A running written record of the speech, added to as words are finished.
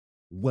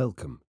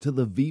Welcome to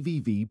the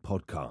vVv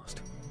podcast.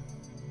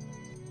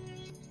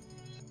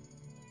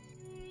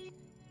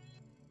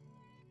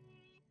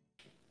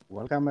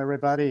 Welcome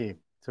everybody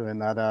to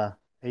another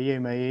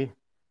AMA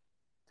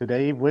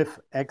today with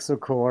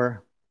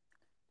Exocore.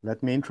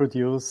 Let me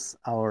introduce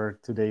our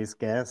today's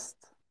guest,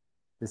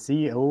 the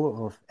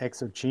CEO of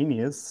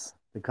Exogenius,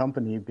 the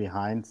company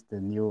behind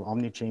the new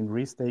omnichain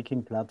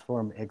restaking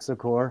platform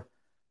Exocore.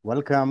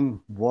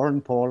 Welcome,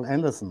 Warren Paul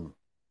Anderson.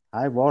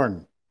 Hi,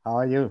 Warren. How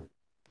are you?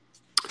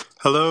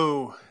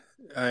 Hello,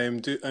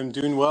 I'm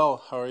doing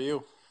well. How are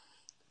you?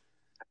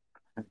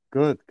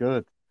 Good,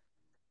 good.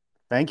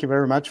 Thank you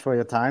very much for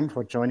your time,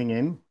 for joining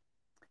in.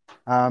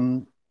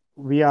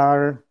 We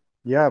are,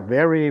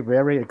 very,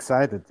 very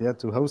excited,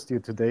 to host you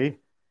today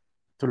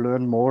to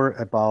learn more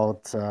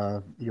about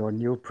your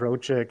new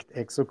project,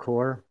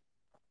 Exocore,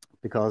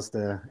 because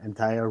the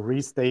entire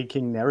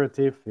restaking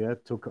narrative,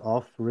 took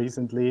off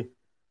recently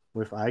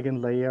with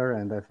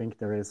Eigenlayer, and I think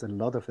there is a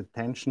lot of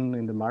attention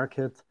in the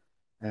market.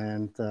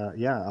 And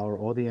our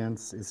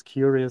audience is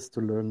curious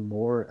to learn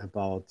more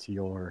about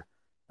your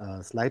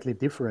slightly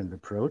different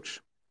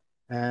approach.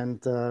 And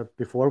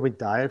before we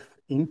dive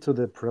into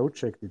the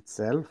project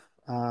itself,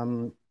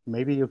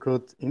 maybe you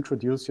could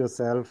introduce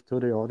yourself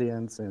to the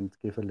audience and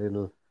give a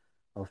little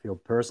of your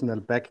personal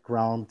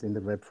background in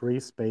the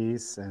Web3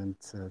 space and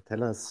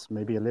tell us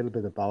maybe a little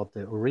bit about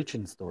the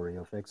origin story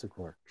of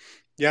Exocore.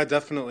 Yeah,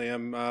 definitely.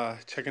 I'm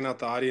checking out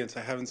the audience.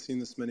 I haven't seen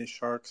this many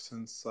sharks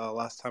since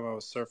last time I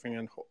was surfing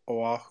in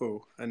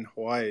Oahu in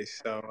Hawaii.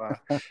 So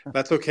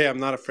that's okay. I'm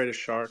not afraid of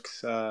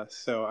sharks.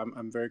 So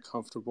I'm very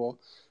comfortable.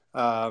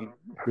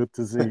 Good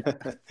to see.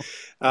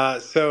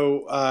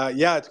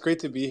 It's great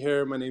to be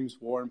here. My name's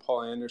Warren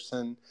Paul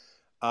Anderson.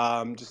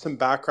 Just some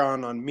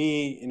background on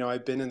me.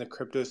 I've been in the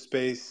crypto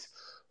space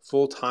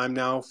full time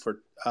now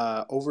for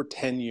over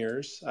 10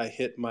 years. I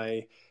hit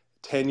my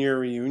 10-year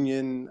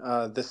reunion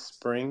this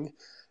spring.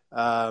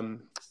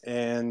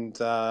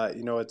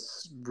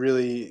 It's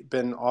really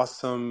been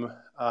awesome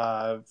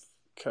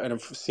kind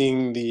of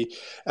seeing the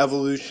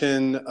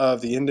evolution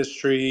of the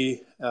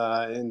industry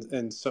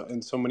in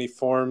so many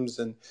forms.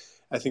 And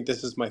I think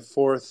this is my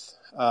fourth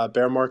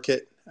bear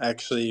market. I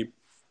actually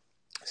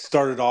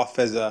started off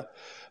as a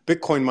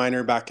Bitcoin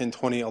miner back in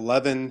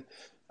 2011,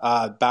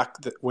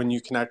 when you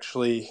can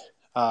actually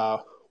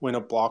win a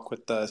block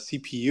with the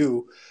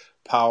CPU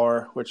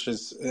power, which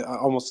is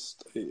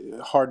almost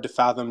hard to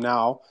fathom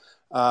now.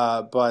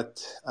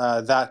 But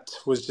that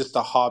was just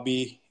a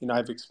hobby.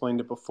 I've explained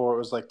it before. It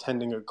was like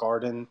tending a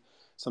garden.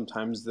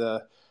 Sometimes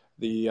the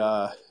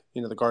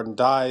garden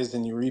dies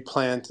and you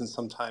replant, and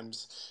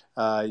sometimes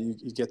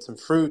you get some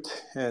fruit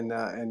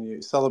and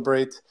you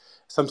celebrate.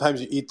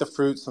 Sometimes you eat the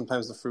fruit.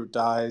 Sometimes the fruit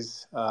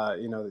dies.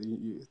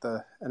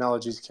 The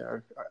analogies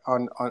are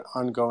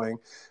ongoing.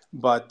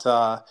 But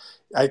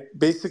I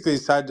basically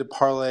decided to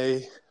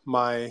parlay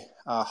my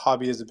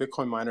hobby as a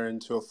Bitcoin miner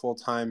into a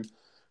full-time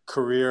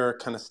career,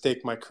 kind of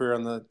stake my career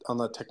on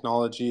the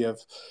technology of,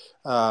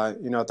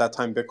 at that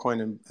time,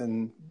 Bitcoin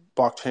and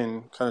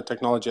blockchain kind of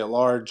technology at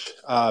large,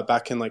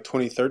 back in like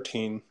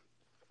 2013,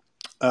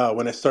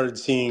 when I started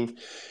seeing,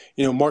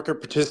 market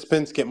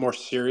participants get more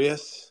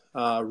serious,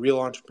 real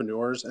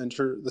entrepreneurs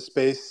enter the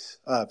space,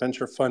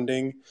 venture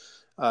funding,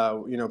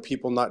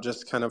 people not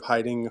just kind of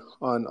hiding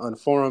on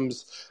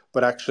forums,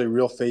 but actually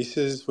real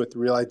faces with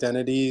real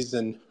identities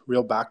and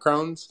real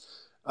backgrounds.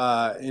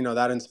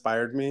 That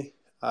inspired me.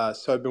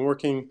 So I've been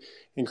working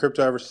in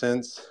crypto ever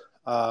since.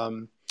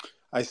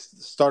 I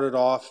started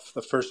off,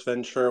 the first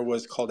venture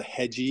was called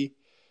Hedgie,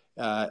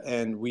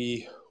 and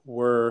we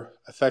were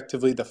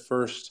effectively the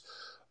first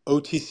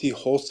OTC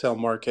wholesale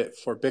market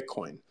for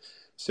Bitcoin.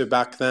 So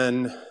back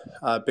then,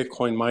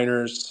 Bitcoin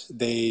miners,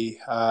 the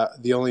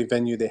only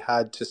venue they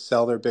had to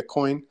sell their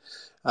Bitcoin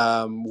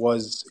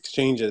was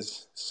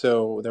exchanges.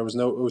 So there was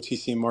no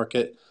OTC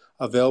market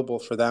available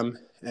for them,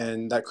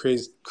 and that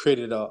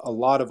created a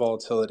lot of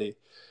volatility.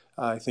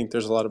 I think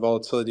there's a lot of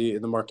volatility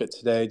in the market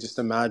today. Just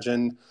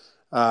imagine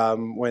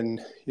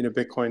when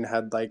Bitcoin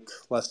had like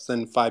less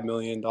than $5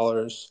 million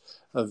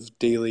of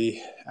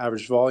daily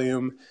average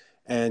volume,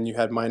 and you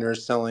had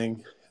miners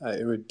selling,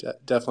 it would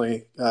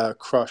definitely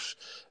crush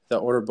the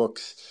order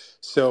books.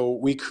 So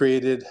we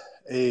created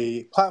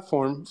a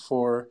platform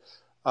for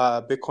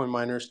Bitcoin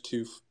miners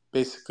to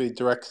basically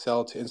direct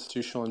sell to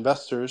institutional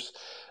investors.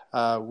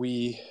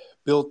 We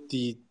built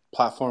the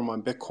platform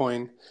on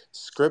Bitcoin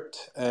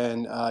script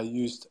and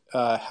used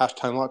hash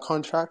time lock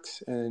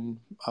contracts and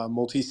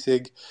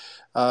multi-sig,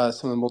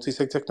 some of the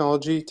multi-sig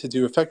technology to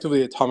do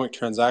effectively atomic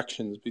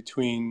transactions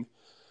between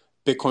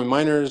Bitcoin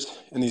miners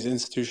and these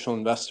institutional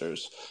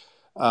investors.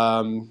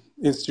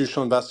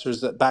 Institutional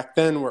investors that back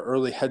then were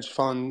early hedge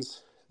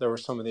funds. There were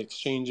some of the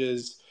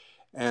exchanges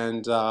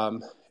and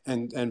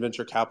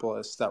venture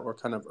capitalists that were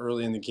kind of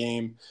early in the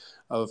game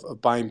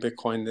of buying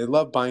Bitcoin. They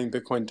loved buying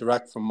Bitcoin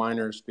direct from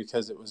miners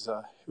because it was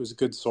a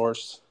good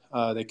source.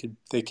 They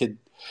could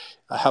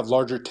have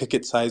larger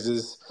ticket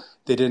sizes.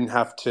 They didn't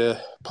have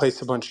to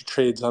place a bunch of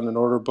trades on an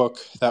order book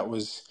that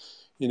was,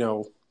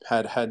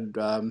 had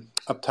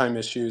uptime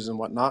issues and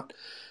whatnot.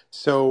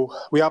 So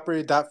we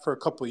operated that for a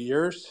couple of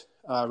years.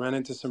 Ran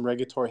into some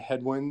regulatory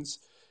headwinds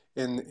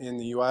in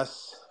the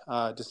U.S.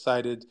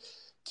 Decided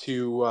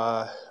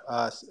to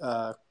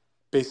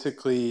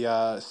basically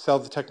sell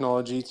the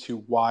technology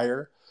to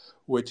Wire,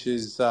 which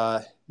is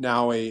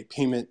now a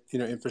payment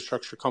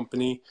infrastructure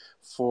company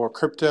for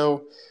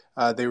crypto.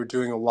 They were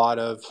doing a lot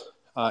of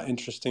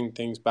interesting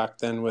things back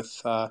then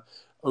with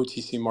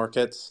OTC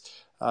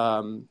markets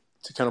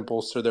to kind of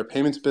bolster their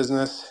payments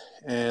business.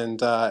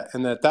 And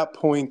at that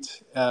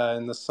point,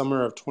 in the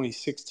summer of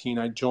 2016,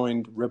 I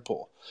joined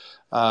Ripple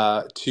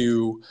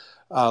to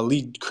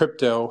lead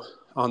crypto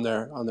on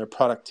their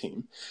product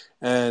team.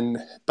 And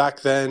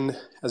back then,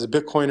 as a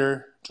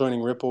Bitcoiner,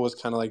 joining Ripple was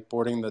kind of like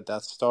boarding the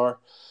Death Star.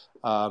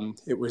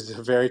 It was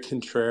a very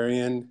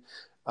contrarian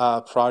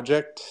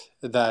project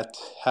that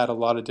had a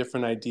lot of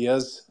different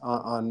ideas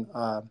on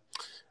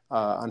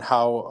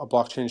how a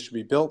blockchain should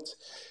be built,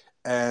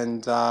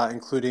 and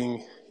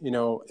including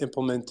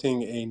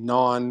implementing a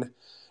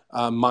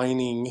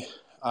non-mining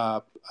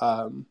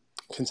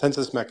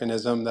consensus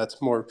mechanism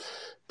that's more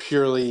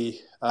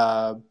purely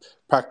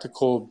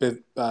practical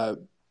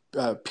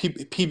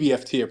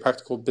PBFT, or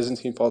practical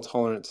Byzantine fault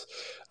tolerance,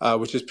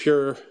 which is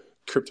pure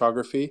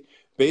cryptography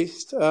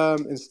based,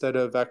 instead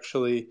of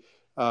actually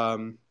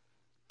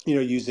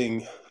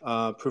using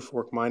proof of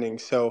work mining.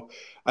 So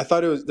I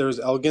thought there was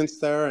elegance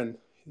there, and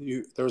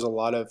there was a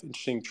lot of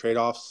interesting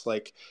trade-offs,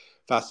 like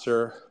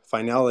faster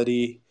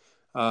finality.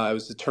 It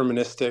was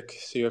deterministic,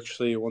 so you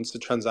actually, once the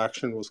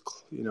transaction was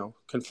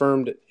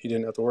confirmed, you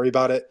didn't have to worry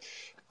about it.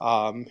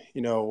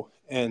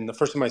 And the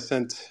first time I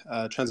sent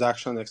a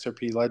transaction on the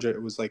XRP ledger,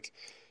 it was like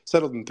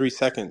settled in 3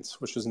 seconds,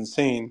 which was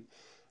insane.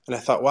 And I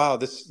thought, wow,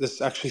 this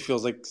actually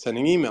feels like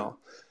sending email.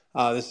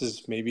 This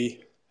is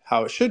maybe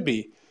how it should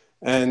be.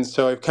 And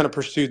so I've kind of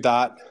pursued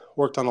that,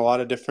 worked on a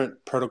lot of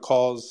different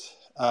protocols,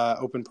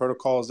 open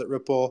protocols at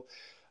Ripple.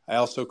 I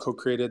also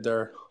co-created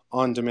their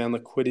on-demand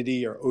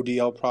liquidity, or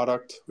ODL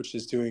product, which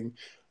is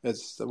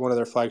it's one of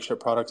their flagship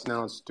products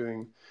now. It's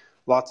doing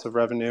lots of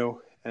revenue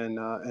and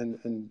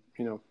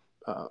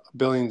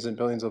billions and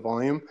billions of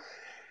volume.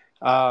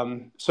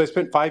 So I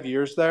spent 5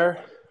 years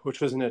there, which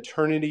was an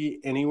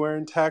eternity anywhere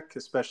in tech,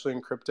 especially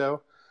in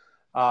crypto.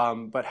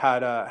 But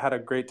had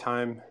a great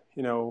time.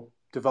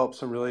 Developed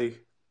some really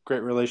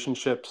great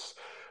relationships.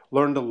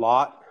 Learned a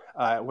lot.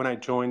 When I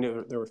joined,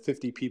 there were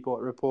 50 people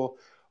at Ripple.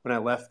 When I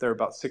left, there were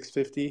about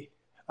 650.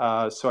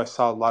 So I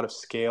saw a lot of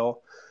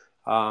scale.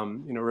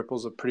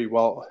 Ripple's a pretty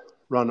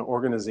well-run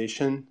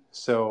organization.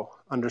 So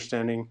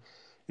understanding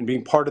and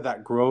being part of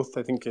that growth,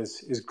 I think,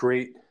 is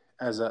great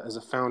as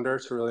a founder,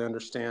 to really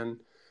understand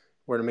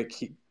where to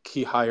make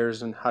key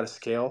hires and how to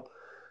scale.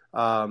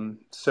 Was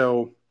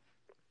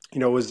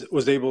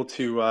able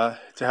to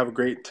have a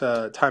great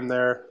time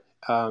there.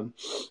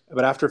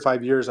 But after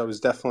 5 years, I was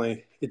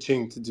definitely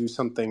itching to do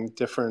something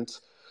different.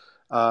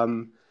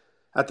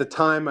 At the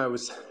time, I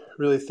was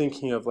really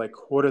thinking of,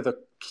 like, what are the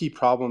key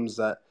problems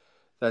that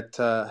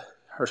are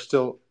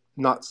still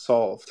not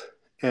solved.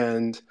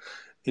 And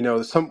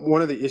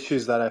one of the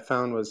issues that I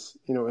found was,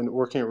 in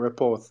working at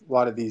Ripple with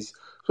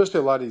especially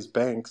a lot of these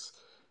banks,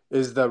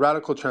 is the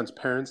radical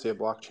transparency of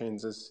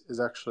blockchains is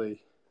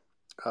actually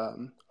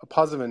a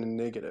positive and a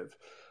negative.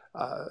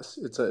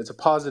 It's a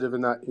positive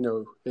in that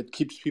it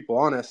keeps people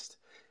honest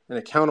and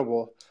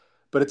accountable,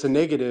 but it's a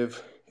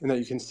negative in that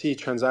you can see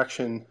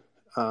transaction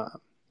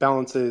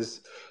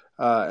balances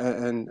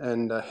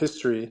and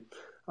history,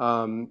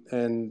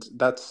 and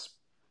that's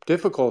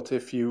difficult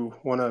if you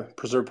want to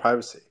preserve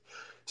privacy.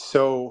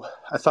 So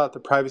I thought the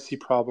privacy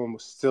problem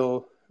was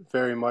still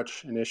very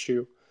much an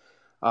issue.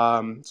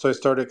 So I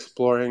started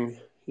exploring,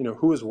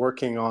 who was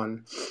working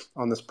on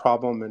this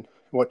problem and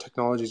what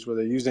technologies were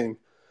they using.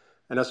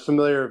 And I was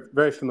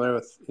very familiar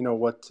with,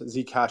 what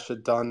Zcash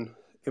had done,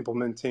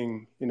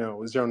 implementing,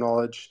 zero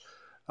knowledge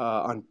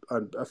on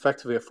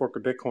effectively a fork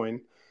of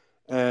Bitcoin,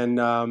 and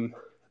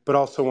but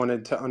also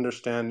wanted to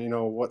understand,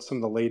 what some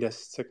of the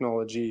latest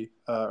technology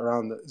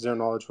around the zero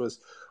knowledge was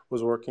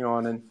working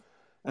on,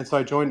 and so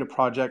I joined a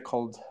project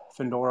called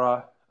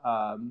Findora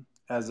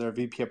as their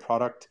VP of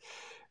product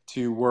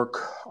to work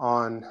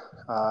on,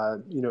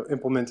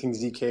 implementing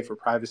ZK for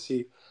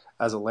privacy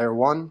as a layer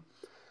 1,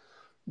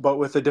 but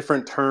with a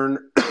different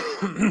turn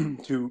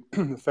to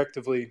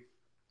effectively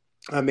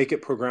make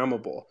it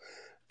programmable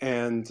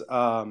and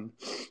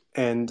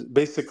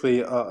basically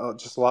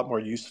just a lot more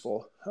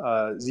useful.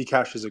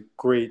 Zcash is a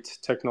great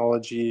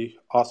technology,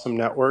 awesome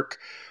network,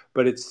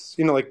 but it's,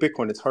 like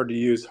Bitcoin, it's hard to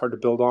use, hard to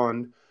build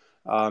on.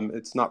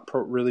 It's not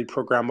really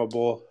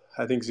programmable.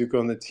 I think Zuko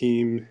and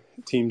the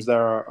teams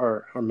there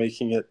are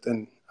making it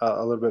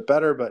a little bit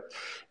better, but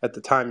at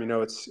the time,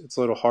 it's a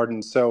little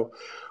hardened. So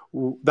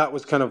that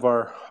was kind of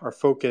our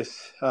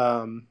focus.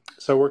 So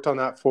I worked on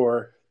that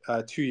for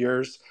 2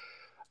 years.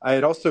 I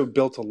had also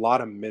built a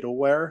lot of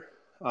middleware,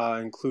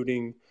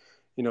 including,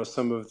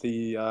 some of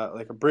the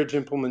like a bridge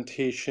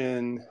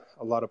implementation,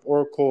 a lot of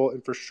Oracle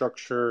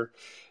infrastructure,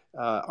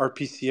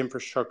 RPC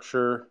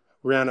infrastructure,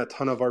 ran a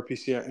ton of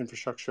RPC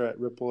infrastructure at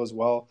Ripple as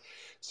well.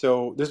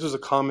 So this was a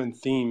common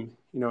theme,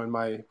 in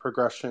my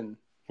progression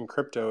in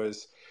crypto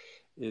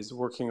is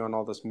working on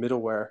all this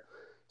middleware.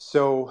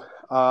 So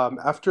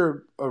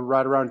after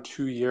right around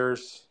 2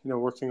 years,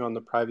 working on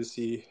the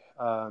privacy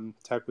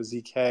tech with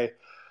ZK,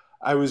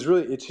 I was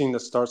really itching to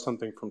start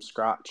something from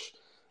scratch.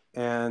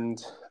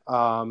 And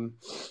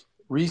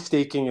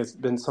restaking has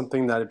been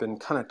something that I've been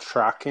kind of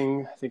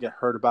tracking. I think I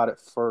heard about it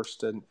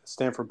first at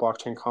Stanford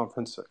Blockchain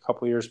Conference a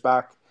couple of years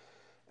back.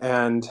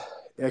 And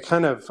I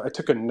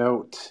took a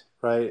note,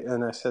 right?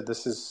 And I said,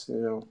 this is,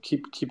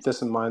 keep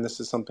this in mind. This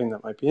is something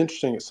that might be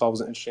interesting. It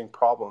solves an interesting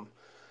problem,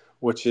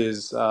 which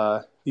is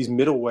these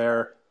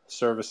middleware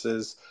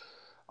services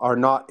are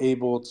not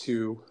able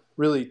to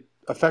really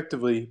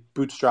effectively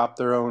bootstrap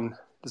their own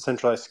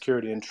decentralized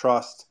security and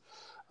trust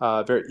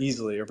very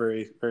easily or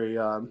very, very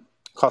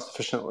cost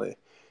efficiently.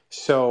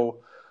 So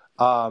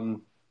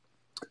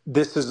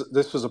this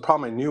was a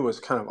problem I knew was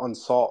kind of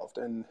unsolved.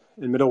 And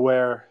in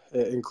middleware,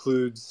 it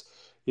includes,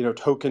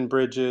 token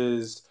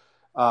bridges,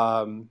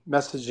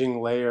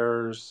 messaging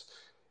layers,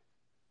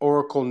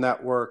 Oracle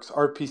networks,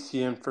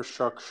 RPC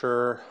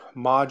infrastructure,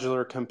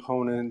 modular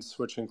components,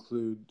 which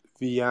include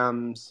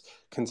VMs,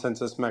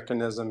 consensus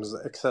mechanisms,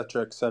 et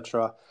cetera, et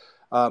cetera.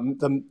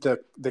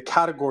 The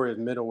category of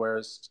middleware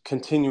is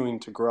continuing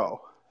to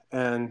grow.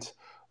 And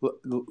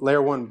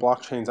layer one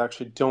blockchains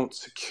actually don't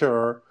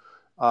secure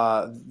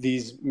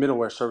these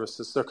middleware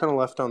services. They're kind of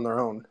left on their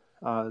own.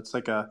 It's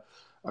like a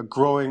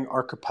growing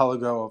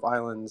archipelago of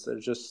islands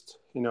that just,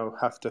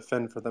 have to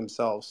fend for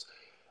themselves.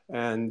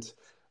 And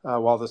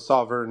while the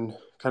sovereign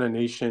kind of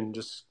nation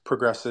just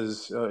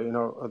progresses,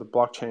 the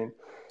blockchain.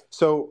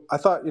 So I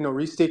thought,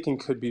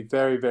 restaking could be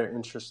very, very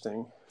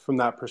interesting from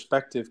that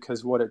perspective,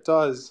 because what it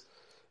does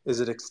is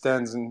it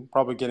extends, and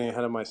probably getting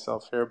ahead of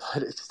myself here,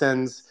 but it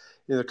extends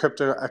the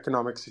crypto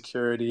economic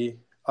security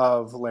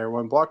of layer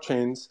one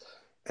blockchains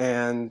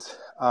and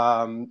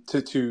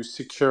to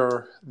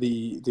secure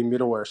the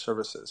middleware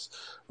services.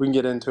 We can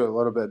get into it a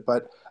little bit,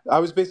 but I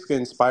was basically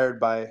inspired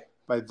by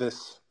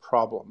this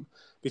problem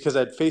because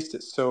I'd faced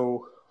it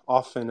so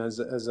often as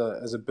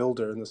a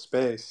builder in the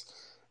space,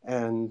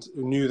 and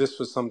knew this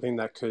was something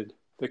that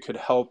could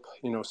help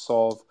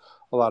solve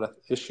a lot of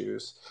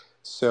issues.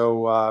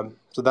 So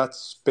so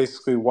that's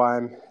basically why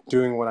I'm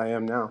doing what I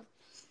am now.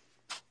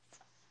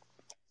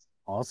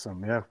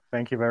 Awesome. Yeah.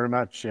 Thank you very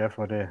much. Yeah,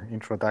 for the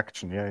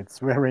introduction. Yeah, it's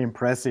very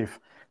impressive.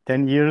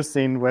 10 years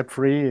in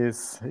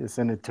Web3 is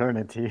an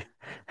eternity.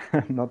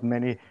 Not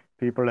many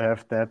people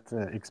have that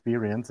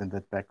experience and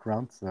that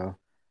background. So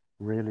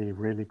really,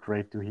 really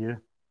great to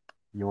hear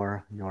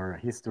your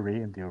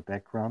history and your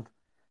background.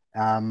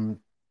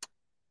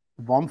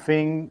 One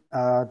thing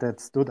that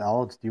stood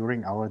out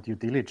during our due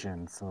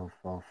diligence of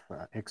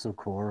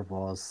Exocore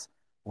was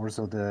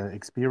also the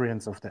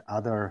experience of the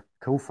other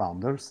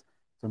co-founders.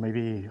 So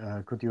maybe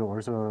could you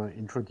also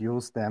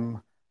introduce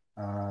them?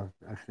 I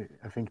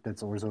think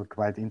that's also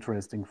quite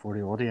interesting for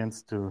the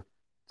audience to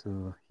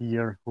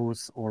hear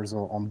who's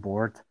also on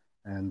board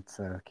and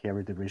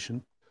carry the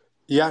vision.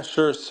 Yeah,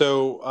 sure.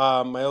 So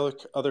my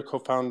other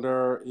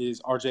co-founder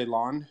is RJ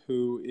Lon,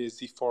 who is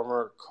the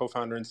former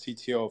co-founder and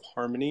CTO of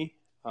Harmony.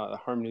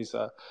 Harmony's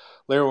a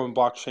layer one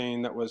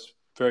blockchain that was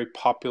very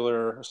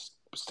popular,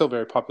 still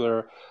very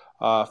popular,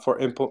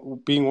 for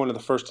being one of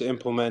the first to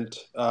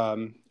implement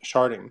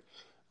sharding,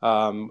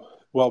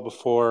 well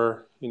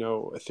before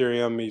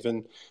Ethereum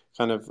even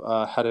kind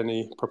of had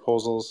any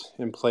proposals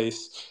in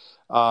place.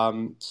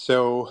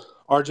 So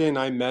RJ and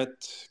I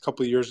met a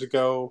couple of years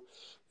ago,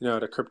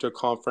 at a crypto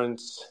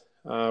conference.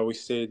 We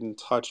stayed in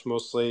touch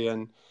mostly,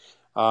 and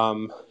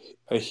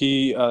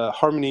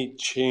Harmony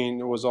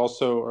Chain was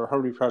also, or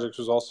Harmony Project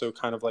was also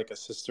kind of like a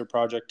sister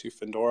project to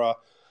Fedora.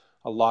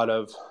 A lot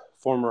of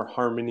former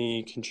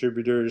Harmony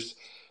contributors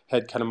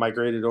had kind of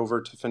migrated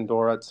over to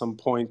Fedora at some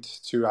point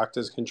to act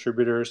as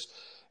contributors.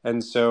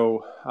 And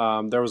so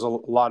there was a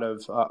lot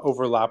of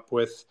overlap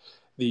with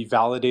the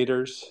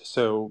validators.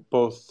 So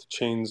both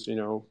chains,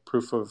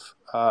 proof of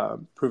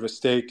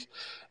stake.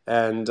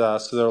 And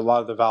so there are a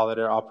lot of the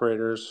validator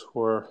operators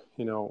who are,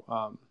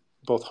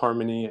 both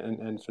Harmony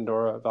and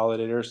Fedora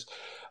validators.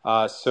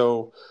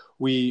 So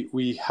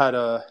we had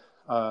a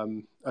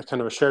kind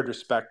of a shared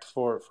respect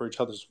for each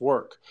other's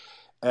work.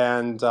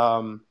 And,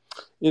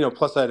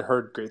 plus I'd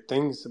heard great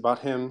things about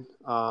him.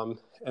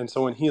 And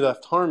so when he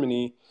left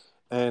Harmony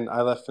and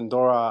I left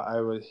Fedora,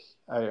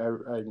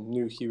 I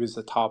knew he was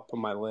the top of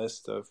my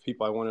list of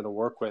people I wanted to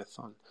work with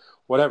on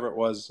whatever it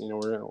was,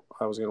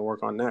 I was going to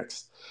work on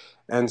next.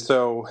 And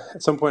so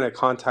at some point I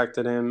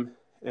contacted him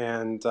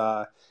and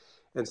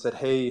said,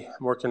 "Hey,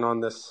 I'm working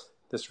on this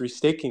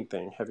restaking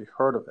thing. Have you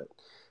heard of it?"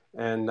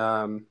 And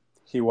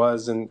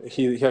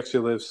he actually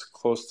lives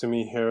close to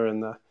me here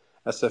in the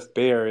SF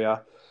Bay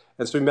Area.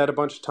 And so we met a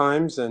bunch of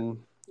times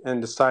and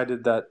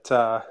decided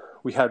that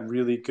we had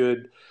really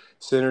good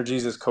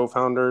synergies as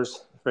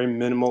co-founders, very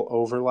minimal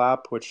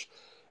overlap, which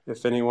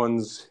if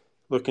anyone's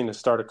looking to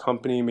start a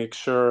company, make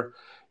sure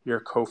your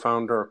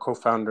co-founder or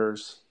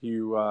co-founders,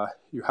 you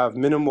have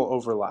minimal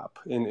overlap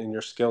in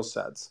your skill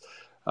sets,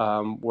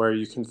 where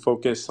you can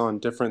focus on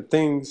different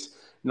things,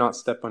 not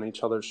step on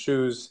each other's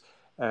shoes,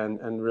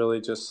 and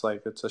really just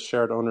like it's a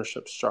shared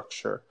ownership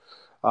structure.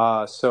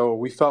 So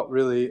we felt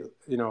really,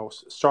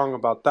 strong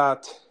about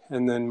that.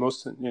 And then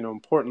most,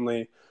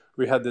 importantly,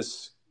 we had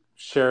this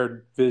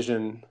shared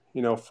vision,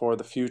 for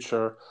the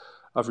future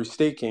of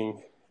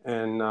restaking,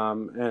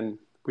 and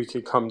we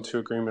could come to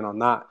agreement on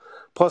that.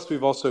 Plus,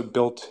 we've also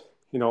built,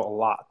 a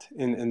lot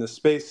in the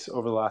space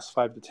over the last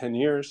 5 to 10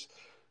 years.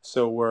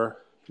 So we're,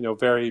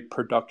 very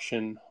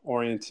production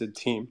oriented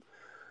team.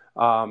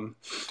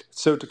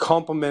 So to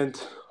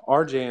complement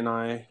RJ and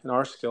I and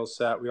our skill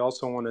set, we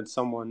also wanted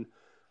someone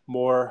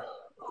more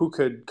who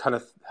could kind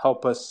of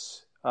help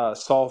us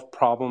solve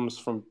problems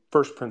from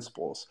first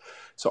principles.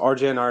 So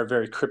RJ and I are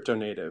very crypto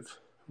native.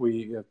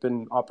 We have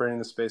been operating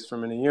the space for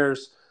many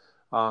years.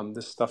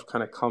 This stuff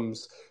kind of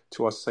comes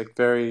to us like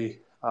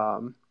very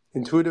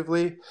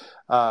intuitively.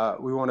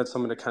 We wanted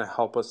someone to kind of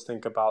help us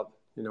think about,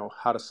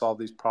 how to solve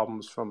these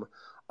problems from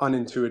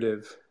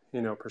unintuitive,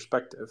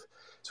 perspective.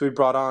 So we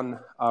brought on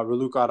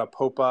Raluca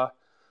Popa,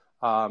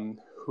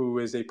 who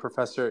is a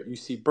professor at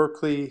UC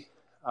Berkeley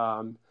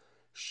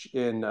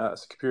in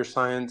computer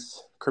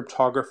science,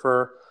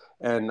 cryptographer,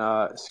 and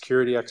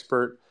security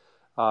expert.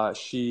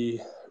 She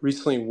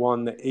recently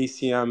won the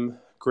ACM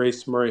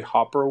Grace Murray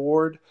Hopper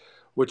Award,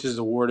 which is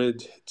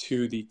awarded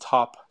to the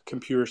top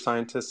computer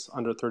scientists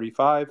under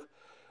 35.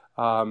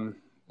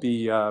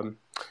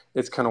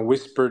 It's kind of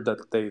whispered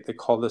that they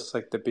call this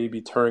like the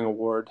Baby Turing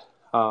Award,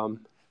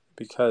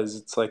 because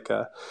it's like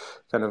a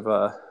kind of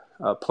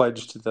a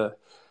pledge to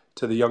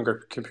the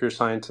younger computer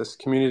scientist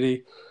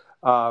community.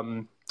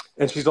 And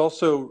she's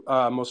also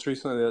most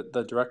recently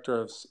the director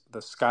of the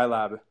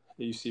Skylab at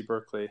UC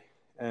Berkeley.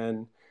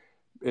 And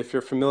if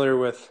you're familiar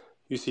with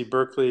UC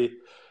Berkeley,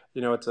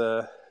 it's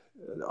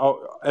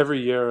every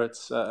year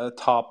it's a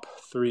top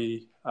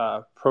 3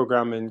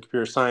 program in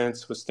computer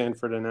science with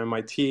Stanford and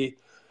MIT.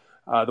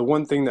 The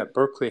one thing that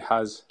Berkeley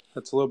has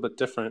that's a little bit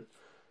different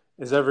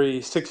is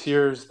every 6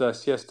 years the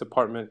CS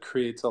department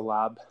creates a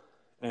lab,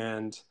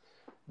 and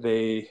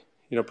they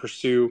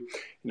pursue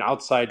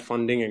outside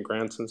funding and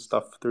grants and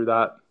stuff through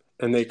that,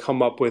 and they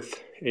come up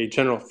with a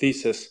general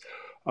thesis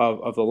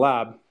of the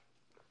lab,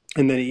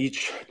 and then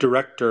each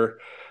director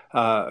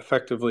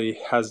effectively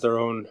has their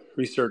own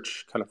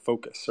research kind of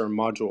focus or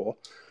module.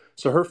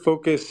 So her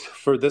focus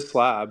for this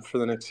lab for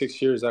the next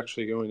 6 years is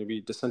actually going to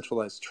be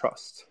decentralized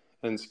trust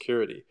and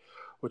security,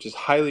 which is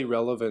highly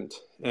relevant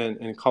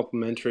and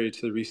complementary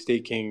to the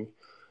restaking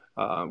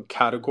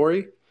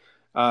category.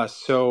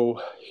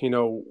 So,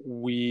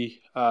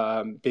 we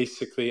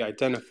basically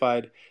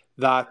identified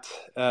that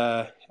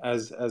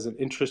as an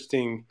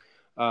interesting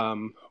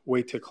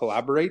way to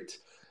collaborate.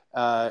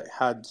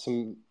 Had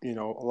some, a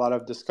lot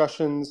of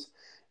discussions,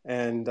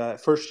 and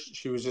at first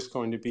she was just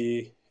going to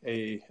be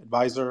a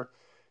advisor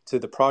to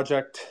the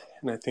project,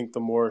 and I think the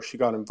more she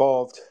got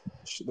involved,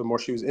 the more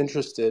she was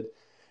interested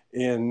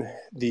in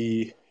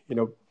the,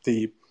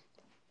 the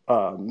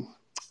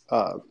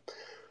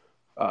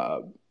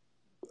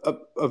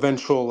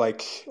eventual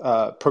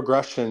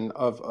progression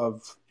of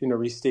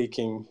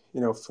restaking,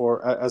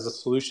 for as a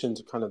solution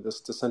to kind of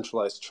this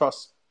decentralized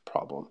trust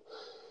problem.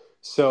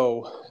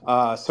 So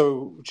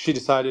she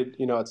decided,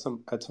 at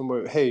some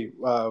point, hey,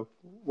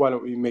 why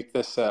don't we make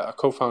this a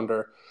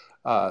co-founder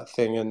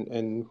thing?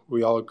 And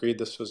we all agreed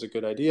this was a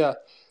good idea.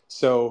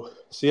 So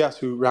we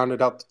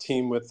rounded out the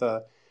team with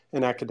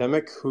an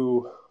academic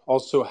who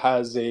also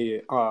has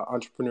a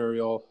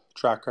entrepreneurial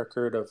track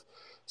record of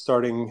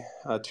starting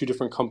 2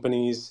 different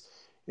companies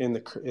in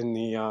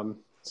the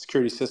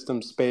security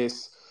system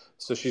space.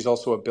 So she's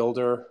also a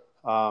builder.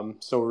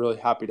 So we're really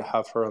happy to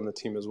have her on the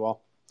team as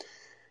well.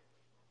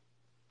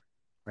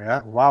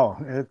 Yeah, wow,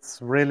 it's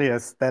really a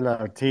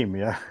stellar team,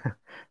 yeah,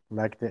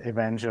 like the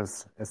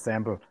Avengers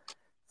assemble.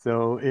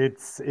 So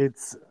it's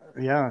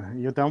yeah,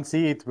 you don't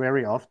see it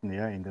very often,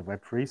 yeah, in the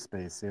Web3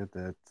 space, yeah,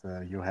 that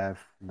you have,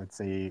 let's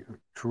say,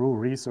 true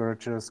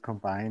researchers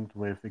combined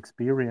with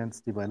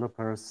experienced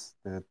developers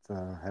that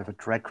have a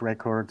track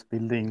record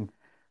building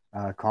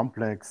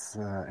complex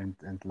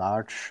and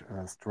large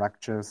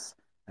structures,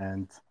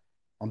 and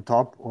on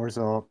top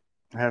also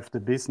have the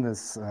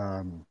business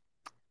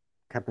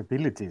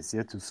capabilities,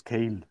 yeah, to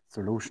scale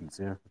solutions,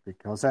 yeah,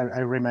 because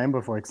I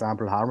remember, for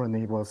example,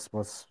 Harmony was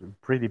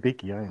pretty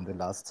big, yeah, in the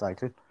last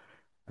cycle.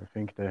 I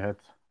think they had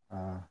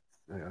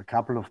a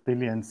couple of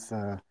billions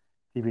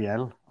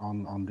TVL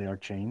on their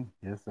chain,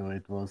 yeah, so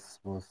it was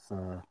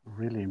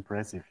really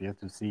impressive, yeah,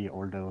 to see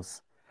all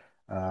those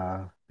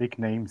big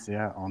names,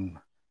 yeah, on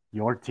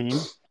your team.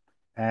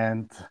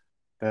 And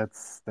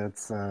that's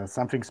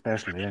something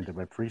special here in the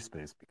Web3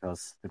 space,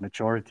 because the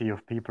majority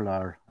of people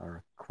are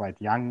quite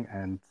young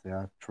and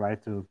try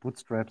to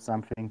bootstrap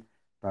something,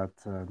 but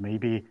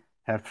maybe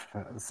have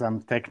some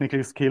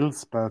technical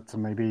skills, but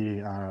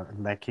maybe are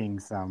lacking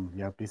some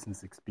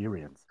business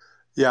experience.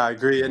 Yeah, I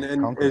agree, So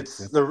and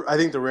congrats. I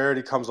think the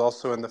rarity comes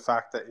also in the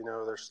fact that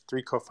there's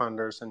 3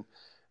 co-founders, and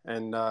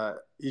and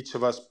each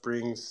of us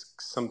brings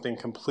something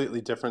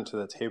completely different to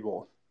the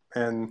table,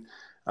 and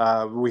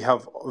we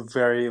have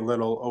very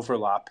little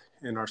overlap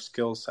in our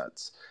skill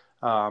sets.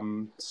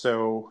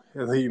 So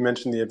you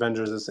mentioned the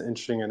Avengers as an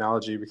interesting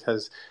analogy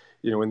because,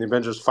 when the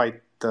Avengers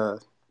fight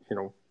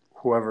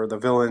whoever the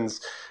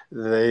villains,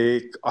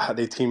 they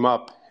team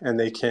up and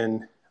they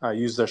can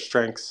use their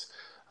strengths,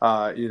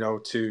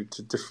 to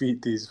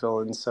defeat these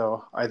villains.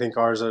 So I think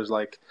ours is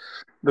like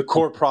the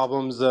core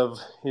problems of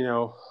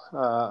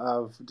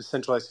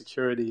decentralized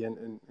security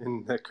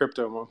in the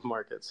crypto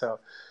market. So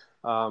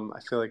I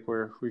feel like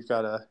we've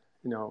got a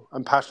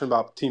I'm passionate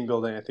about team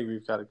building. I think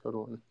we've got a good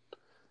one.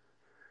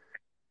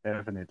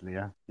 Definitely,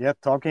 yeah. Yeah,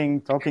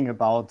 talking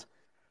about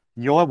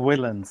your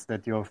villains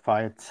that you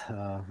fight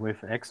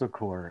with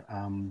Exocore.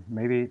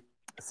 Maybe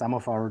some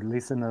of our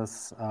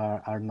listeners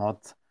are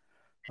not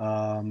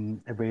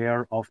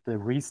aware of the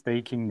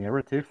restaking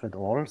narrative at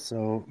all.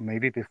 So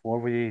maybe before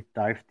we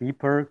dive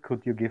deeper,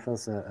 could you give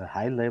us a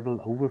high-level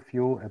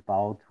overview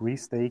about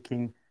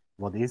restaking?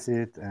 What is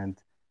it, and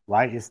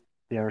why is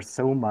there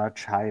so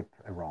much hype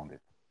around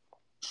it?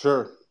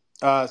 Sure.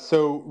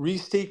 So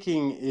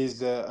restaking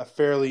is a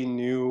fairly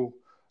new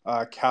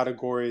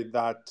category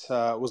that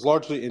was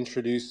largely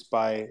introduced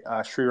by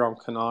Sriram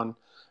Kannan,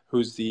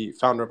 who's the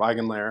founder of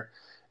Eigenlayer.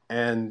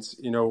 And,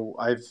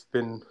 I've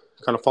been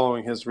kind of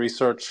following his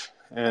research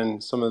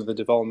and some of the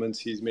developments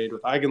he's made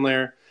with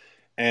Eigenlayer.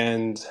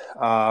 And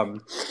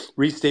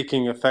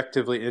restaking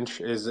effectively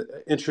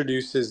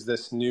introduces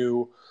this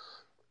new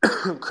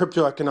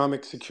crypto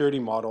economic security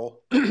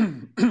model.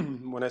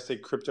 When I say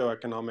crypto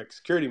economic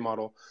security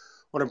model,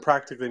 what I'm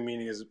practically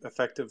meaning is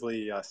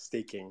effectively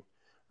staking,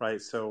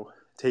 right? So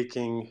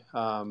taking,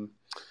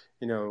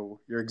 your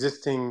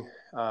existing,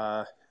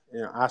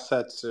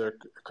 assets or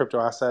crypto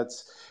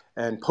assets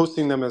and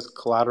posting them as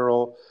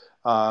collateral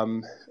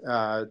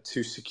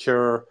to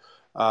secure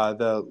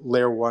the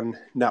layer one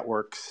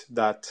networks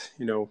that,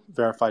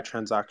 verify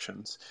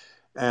transactions.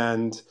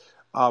 And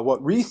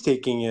what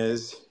restaking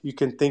is, you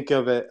can think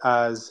of it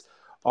as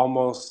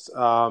almost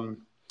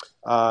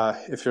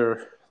if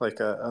you're like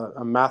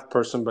a math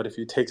person, but if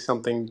you take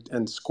something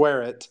and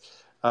square it,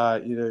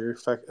 you're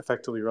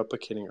effectively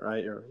replicating it,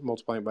 right? You're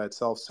multiplying by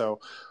itself. So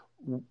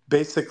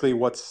basically,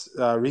 what's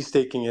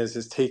restaking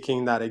is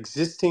taking that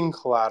existing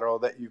collateral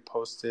that you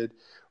posted,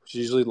 which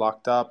is usually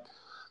locked up,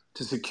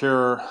 to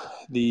secure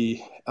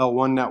the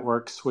L1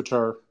 networks, which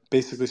are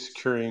basically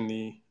securing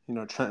the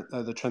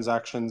the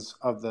transactions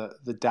of the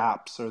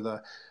dApps or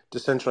the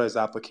decentralized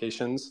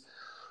applications.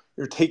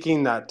 You're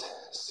taking that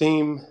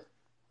same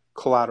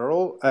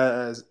collateral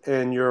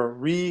and you're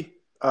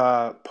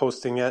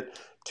posting it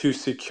to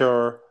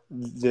secure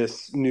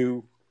this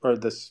new or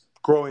this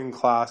growing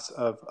class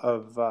of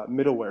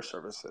middleware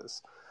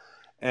services.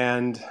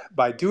 And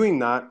by doing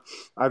that,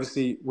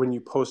 obviously, when you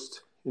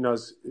post,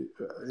 as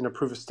in a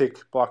proof of stake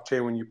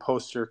blockchain, when you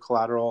post your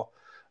collateral,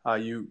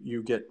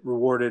 you get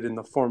rewarded in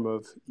the form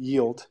of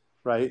yield,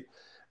 right?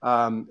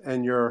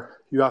 And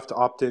you have to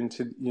opt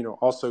into,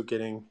 also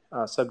getting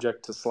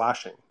subject to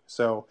slashing.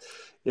 So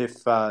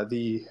if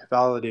the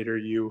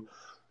validator you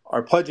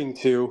are pledging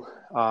to,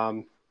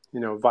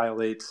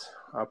 violates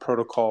a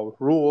protocol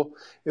rule,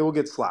 it will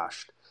get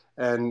slashed,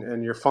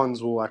 and your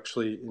funds will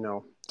actually,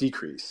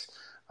 decrease.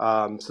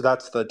 So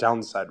that's the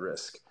downside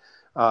risk.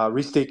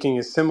 Restaking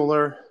is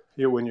similar.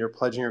 When you're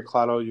pledging your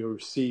collateral, you'll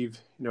receive,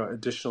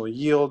 additional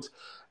yield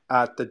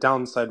at the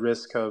downside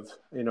risk of,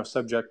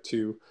 subject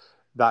to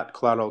that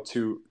collateral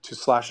to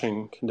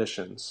slashing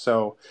conditions.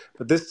 So,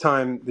 but this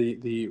time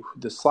the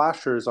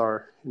slashers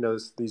are,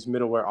 these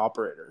middleware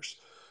operators.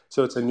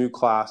 So it's a new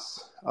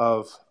class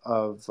of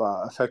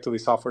effectively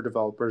software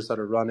developers that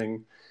are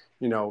running,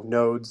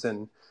 nodes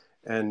and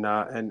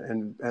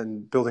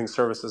building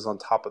services on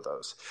top of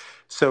those.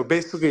 So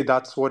basically,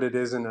 that's what it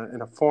is in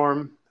a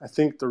form. I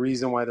think the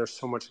reason why there's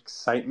so much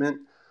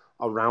excitement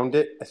around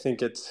it, I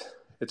think it's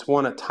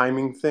one, a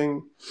timing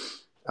thing.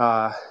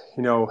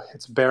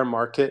 It's bear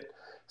market.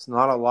 It's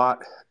not a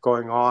lot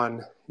going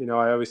on.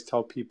 I always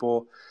tell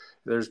people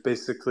there's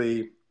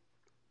basically,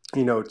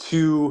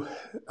 two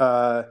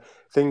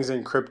things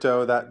in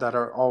crypto that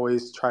are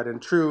always tried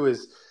and true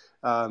is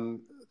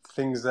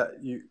things that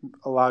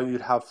allow you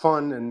to have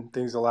fun and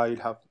things allow you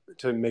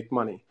to make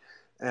money.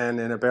 And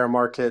in a bear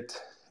market,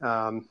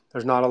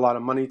 there's not a lot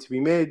of money to be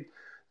made.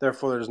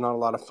 Therefore, there's not a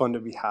lot of fun to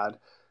be had.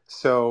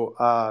 So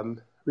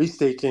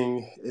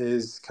restaking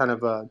is kind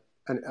of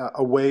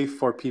a way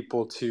for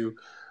people to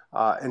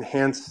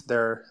enhance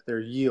their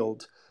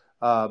yield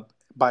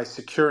by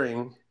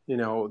securing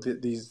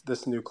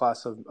this new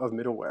class of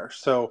middleware.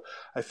 So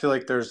I feel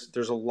like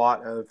there's a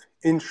lot of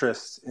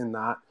interest in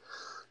that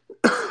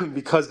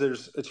because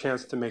there's a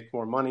chance to make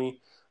more money,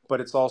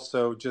 but it's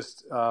also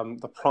just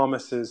the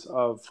promises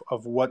of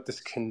what this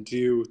can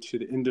do to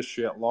the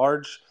industry at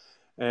large,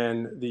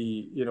 and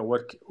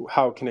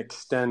how it can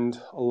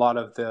extend a lot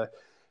of the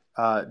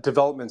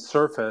development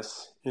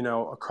surface,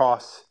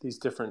 across these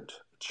different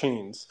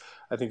chains.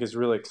 I think is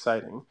really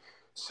exciting.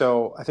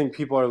 So I think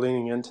people are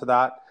leaning into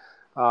that.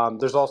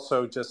 There's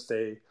also just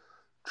a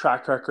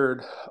track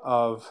record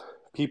of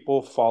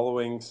people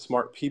following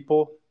smart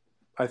people.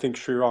 I think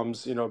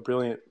Sriram's,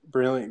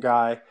 brilliant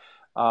guy,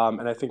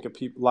 and I think a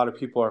lot of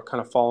people are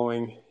kind of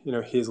following,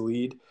 his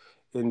lead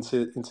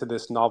into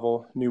this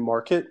novel new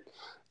market.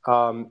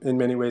 In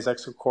many ways,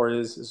 Exocore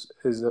is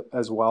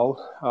as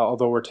well,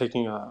 although we're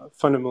taking a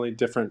fundamentally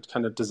different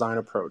kind of design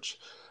approach.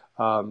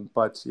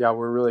 But yeah,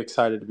 we're really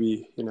excited to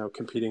be,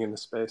 competing in the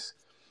space.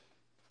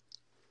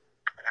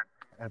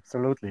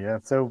 Absolutely, yeah.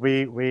 So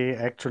we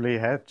actually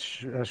had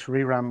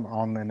Shriram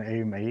on an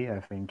AMA. I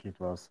think it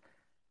was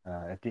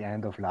at the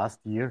end of last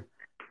year.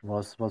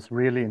 Was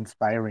really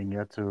inspiring,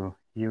 yeah, to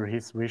hear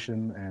his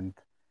vision, and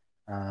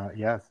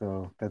yeah.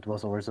 So that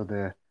was also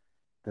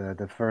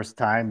the first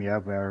time, yeah,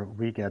 where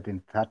we get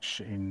in touch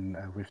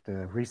with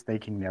the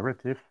restaking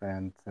narrative,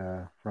 and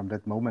from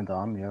that moment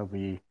on, yeah,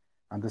 we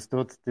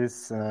understood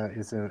this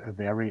is a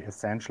very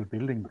essential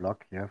building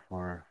block, yeah,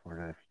 for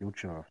the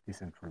future of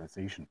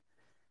decentralization.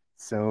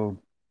 So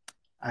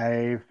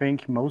I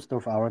think most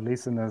of our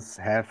listeners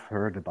have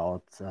heard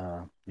about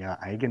yeah,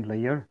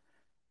 Eigenlayer,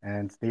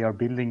 and they are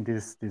building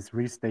this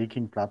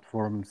restaking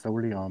platform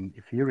solely on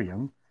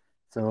Ethereum.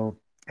 So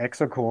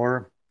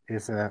Exocore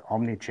is an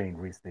omni-chain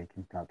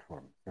restaking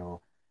platform.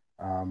 So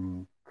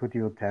could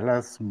you tell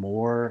us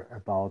more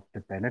about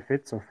the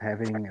benefits of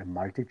having a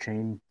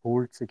multi-chain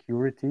pooled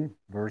security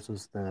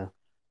versus the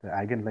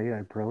Eigenlayer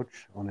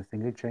approach on a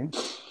single chain?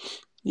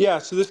 Yeah,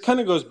 so this kind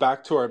of goes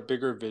back to our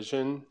bigger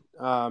vision.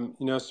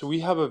 So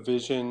we have a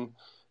vision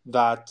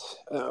that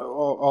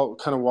I'll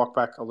kind of walk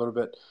back a little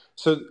bit.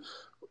 So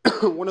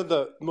one of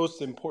the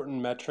most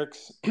important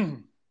metrics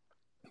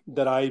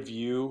that I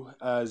view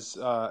as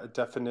a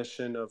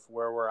definition of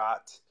where we're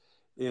at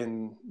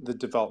in the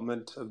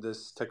development of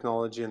this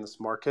technology in this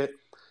market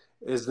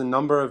is the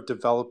number of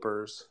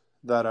developers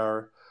that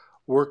are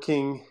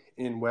working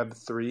in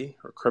Web3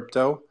 or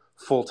crypto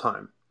full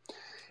time.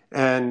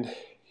 And,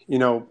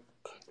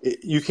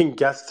 you can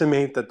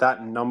guesstimate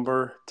that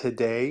number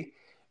today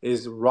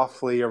is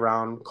roughly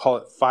around, call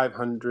it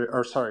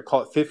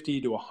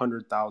 50 to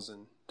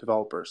 100,000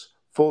 developers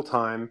full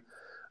time,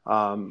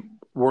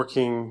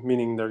 working,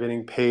 meaning they're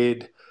getting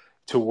paid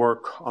to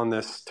work on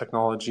this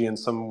technology in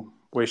some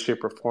way,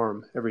 shape, or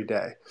form every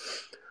day.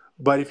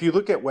 But if you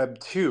look at Web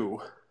 2,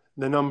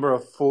 the number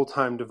of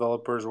full-time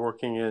developers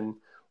working in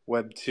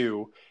Web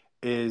 2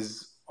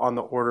 is on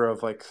the order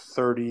of like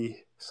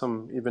 30,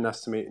 some even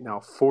estimate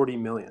now 40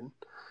 million.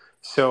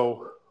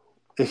 So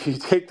if you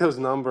take those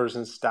numbers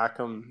and stack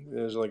them,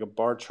 there's like a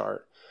bar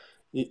chart.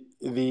 The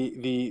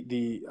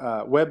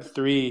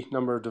Web3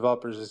 number of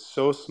developers is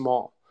so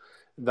small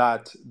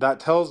that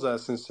tells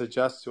us and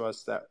suggests to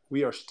us that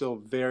we are still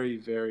very,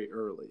 very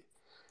early.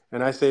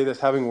 And I say this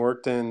having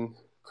worked in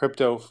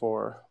crypto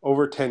for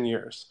over 10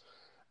 years.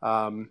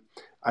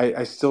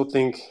 I still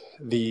think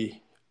the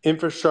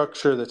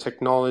infrastructure, the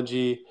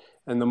technology,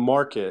 and the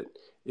market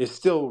is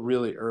still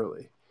really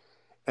early.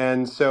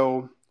 And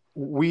so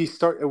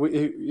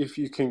if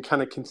you can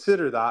kind of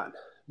consider that,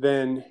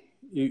 then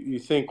you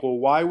think, well,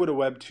 why would a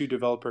Web 2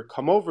 developer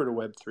come over to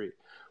Web 3?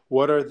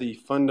 What are the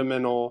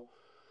fundamental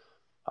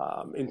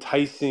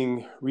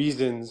enticing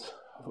reasons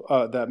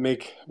that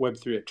make Web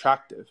 3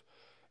 attractive?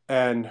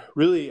 And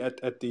really,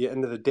 at the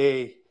end of the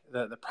day,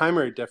 the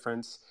primary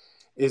difference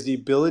is the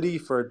ability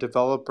for a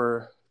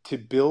developer to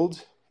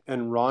build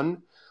and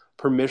run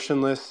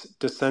permissionless,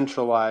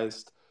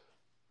 decentralized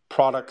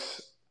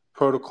products,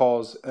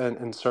 protocols,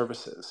 and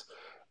services.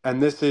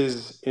 And this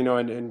is,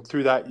 and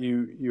through that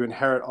you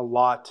inherit a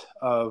lot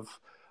of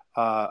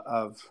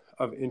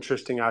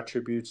interesting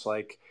attributes,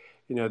 like,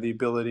 the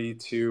ability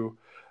to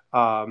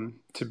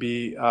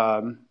be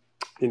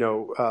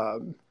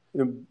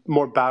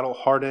more battle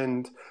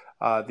hardened,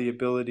 the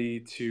ability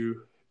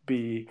to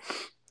be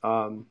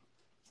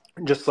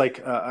just like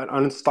an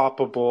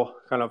unstoppable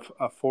kind of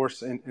a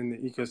force in the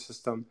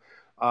ecosystem,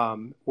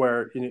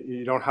 where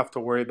you don't have to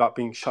worry about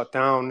being shut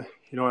down.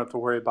 You don't have to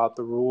worry about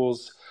the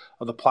rules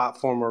of the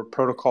platform or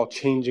protocol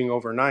changing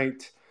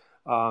overnight.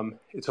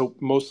 It's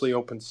mostly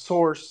open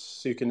source,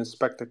 so you can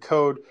inspect the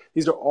code.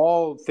 These are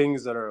all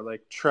things that are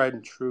like tried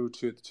and true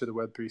to the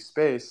Web3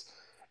 space.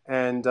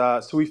 And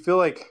so we feel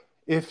like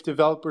if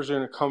developers are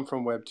going to come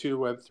from Web 2 to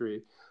Web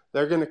 3,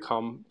 they're going to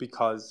come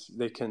because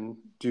they can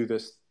do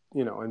this,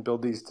 and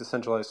build these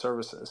decentralized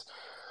services.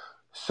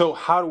 So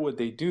how would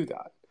they do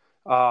that?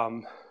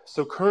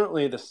 So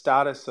currently, the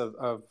status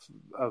of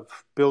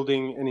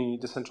building any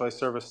decentralized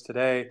service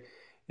today,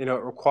 it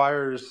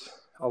requires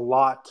a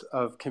lot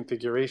of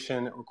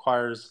configuration. It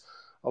requires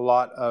a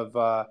lot of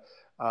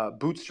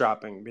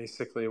bootstrapping,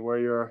 basically, where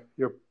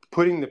you're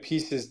putting the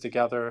pieces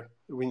together.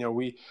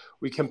 We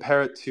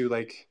compare it to,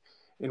 like,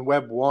 in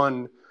Web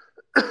 1,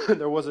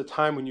 there was a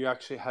time when you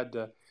actually had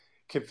to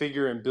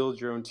configure and build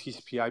your own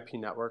TCP/IP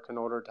network in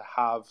order to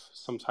have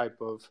some type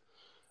of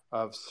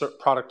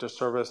product or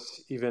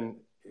service, even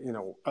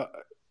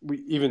we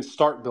even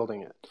start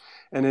building it.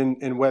 And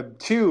in Web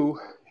 2,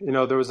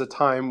 there was a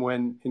time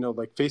when,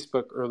 like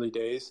Facebook early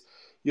days,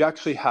 you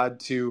actually had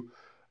to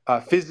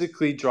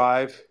physically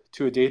drive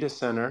to a data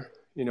center,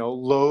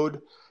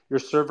 load your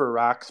server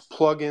racks,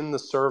 plug in the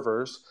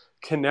servers,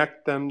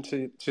 connect them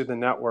to the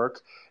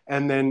network,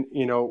 and then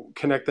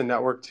connect the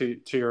network to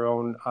your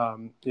own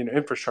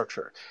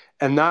infrastructure.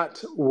 And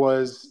that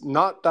was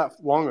not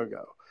that long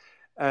ago.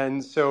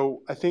 And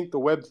so I think the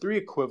Web3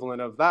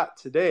 equivalent of that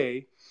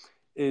today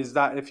is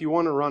that if you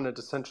want to run a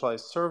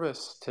decentralized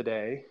service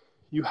today,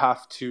 you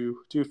have to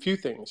do a few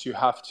things. You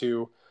have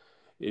to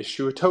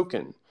issue a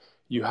token.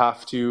 You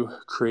have to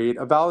create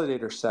a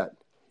validator set.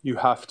 You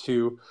have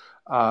to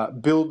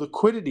build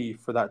liquidity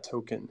for that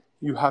token.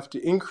 You have to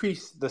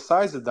increase the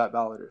size of that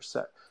validator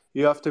set.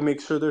 You have to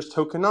make sure there's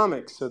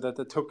tokenomics so that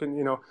the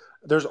token,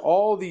 there's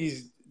all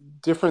these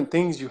different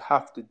things you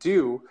have to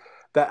do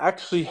that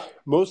actually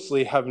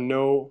mostly have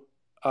no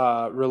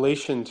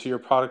relation to your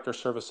product or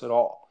service at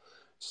all.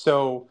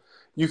 So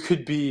you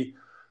could be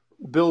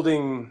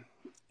building,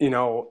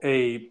 an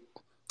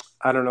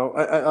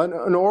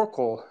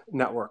Oracle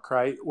network,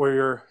 right,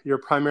 where you're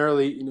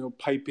primarily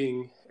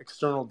piping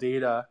external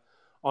data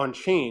on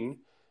chain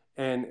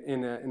and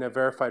in a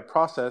verified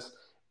process,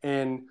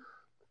 and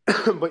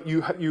but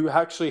you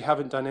actually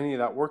haven't done any of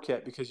that work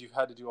yet because you've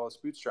had to do all this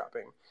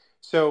bootstrapping.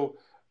 So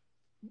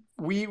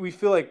we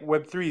feel like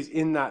Web3 is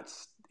in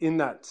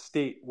that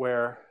state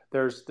where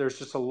there's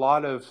just a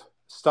lot of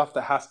stuff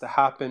that has to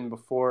happen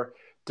before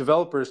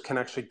developers can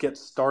actually get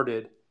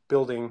started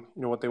building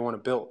what they want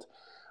to build.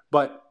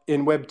 But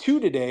in Web 2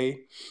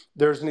 today,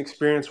 there's an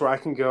experience where I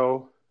can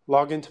go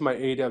log into my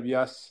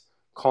AWS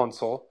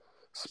console,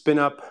 spin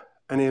up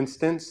an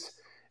instance,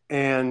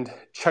 and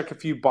check a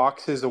few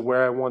boxes of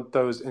where I want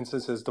those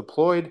instances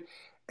deployed,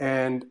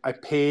 and I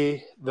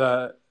pay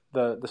the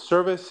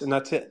service, and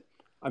that's it.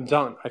 I'm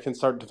done. I can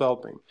start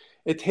developing.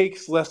 It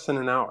takes less than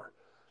an hour,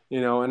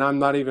 and I'm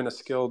not even a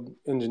skilled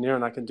engineer,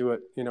 and I can do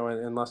it,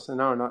 in less than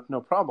an hour,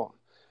 no problem.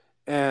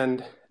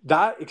 And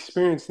that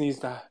experience needs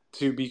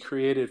to be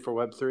created for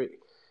Web3,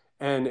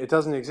 and it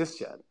doesn't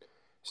exist yet.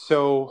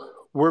 So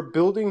we're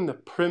building the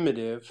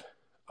primitive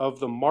of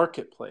the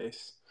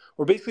marketplace,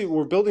 or basically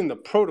we're building the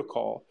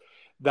protocol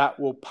that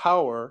will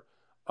power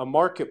a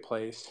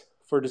marketplace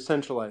for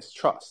decentralized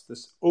trust,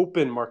 this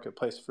open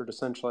marketplace for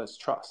decentralized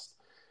trust.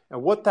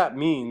 And what that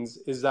means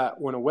is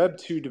that when a Web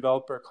 2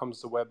 developer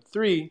comes to Web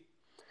 3,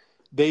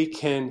 they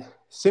can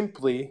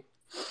simply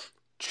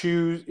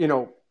choose,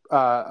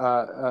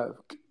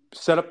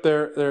 set up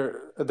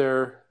their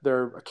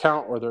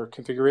account or their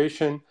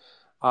configuration,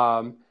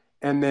 and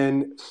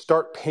then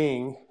start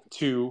paying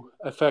to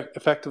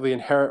effectively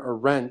inherit or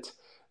rent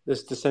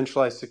this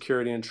decentralized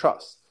security and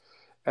trust.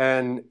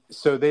 And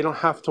so they don't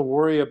have to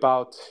worry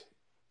about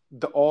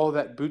all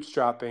that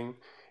bootstrapping.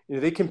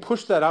 They can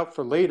push that out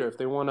for later if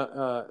they want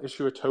to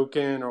issue a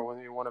token, or when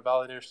they want a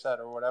validator set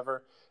or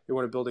whatever, they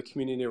want to build a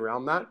community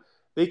around that.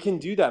 They can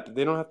do that, but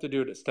they don't have to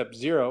do it at step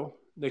 0.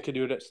 They could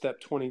do it at step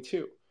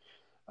 22.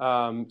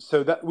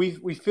 So that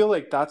we feel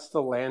like that's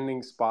the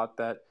landing spot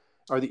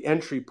or the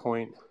entry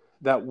point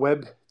that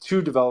Web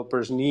 2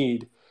 developers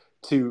need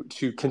to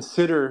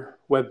consider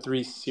Web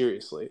 3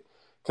 seriously.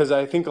 Because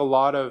I think a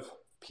lot of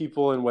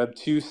people in Web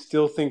 2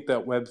 still think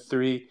that Web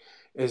 3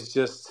 is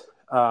just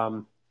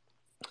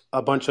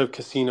a bunch of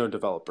casino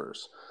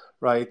developers,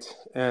 right?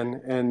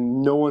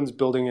 And no one's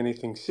building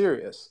anything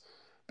serious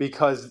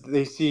because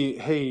they see,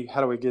 hey,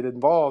 how do I get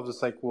involved?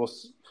 It's like, well,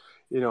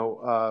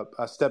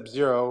 step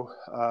 0,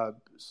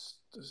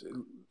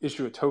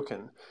 issue a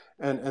token,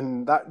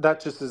 and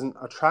that just isn't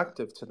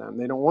attractive to them.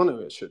 They don't want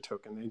to issue a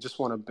token. They just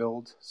want to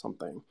build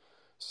something.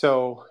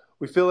 So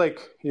we feel like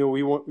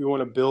we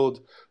want to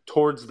build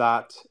towards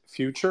that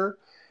future,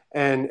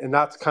 and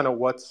that's kind of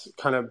what's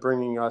kind of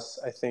bringing us,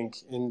 I think,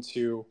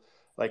 into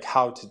like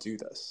how to do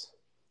this.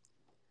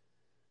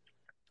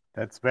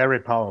 That's very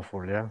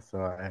powerful, yeah. So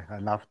I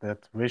love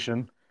that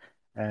vision.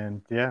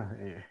 And yeah,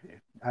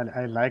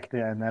 I like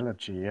the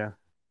analogy, yeah,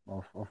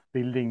 of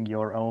building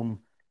your own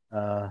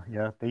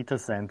data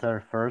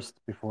center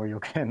first before you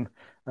can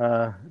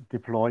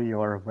deploy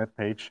your web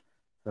page.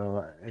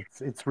 So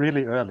it's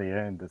really early,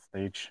 yeah, in the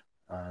stage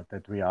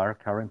that we are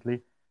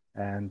currently.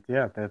 And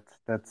yeah,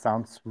 that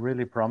sounds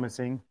really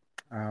promising.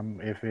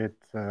 If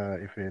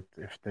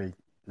the,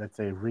 let's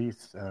say,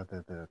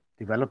 the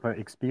developer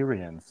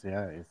experience,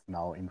 yeah, is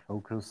now in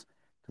focus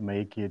to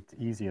make it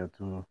easier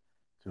to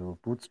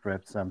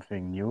bootstrap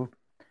something new.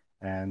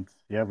 And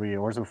yeah, we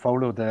also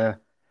follow the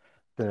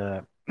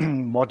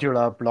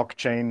modular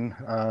blockchain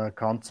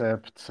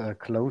concept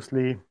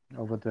closely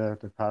over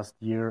the past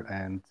year.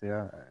 And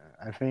yeah,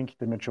 I think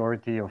the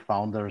majority of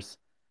founders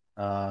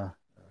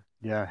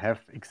have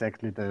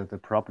exactly the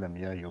problem,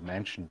 yeah, you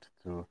mentioned,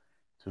 to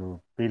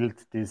build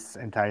this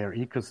entire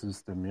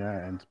ecosystem,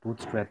 yeah, and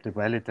bootstrap the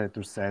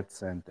validator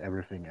sets and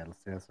everything else.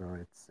 Yeah, so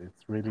it's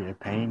really a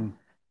pain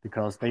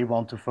because they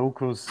want to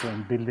focus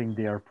on building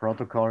their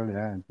protocol,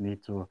 yeah, and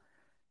need to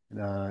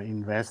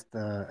invest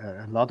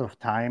a lot of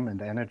time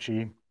and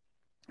energy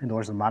and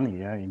also money,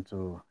 yeah,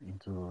 into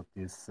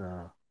this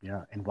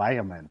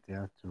environment,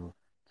 yeah, to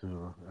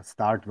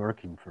start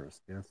working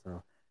first. Yeah,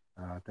 so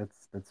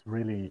That's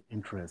really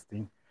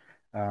interesting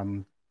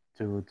to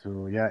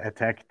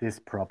attack this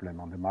problem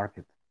on the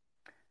market.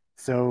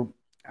 So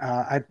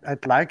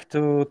I'd like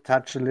to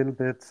touch a little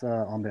bit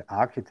on the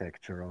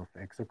architecture of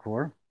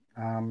Exocore.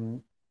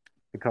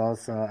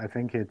 Because I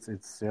think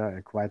it's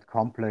a quite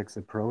complex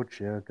approach,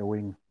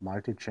 going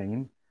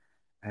multi-chain,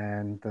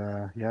 and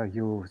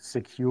you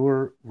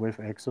secure with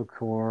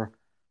Exocore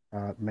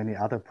many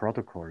other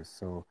protocols.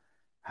 So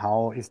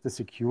how is the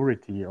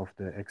security of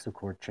the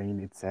Exocore chain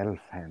itself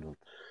handled?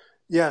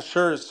 Yeah,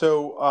 sure.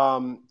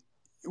 So,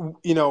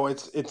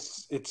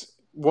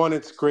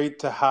 it's great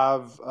to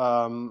have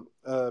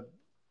a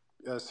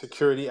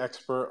security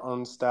expert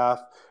on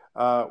staff,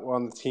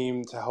 on the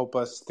team to help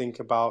us think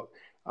about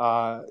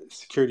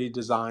security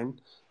design.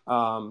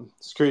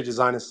 Security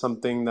design is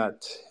something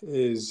that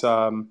is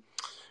that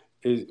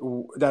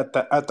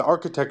at the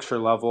architecture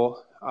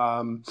level.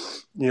 How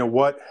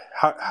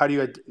do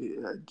you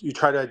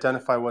try to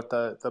identify what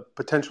the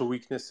potential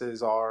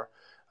weaknesses are,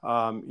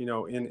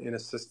 in a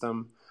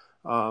system,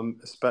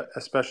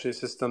 especially a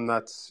system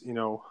that's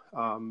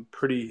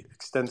pretty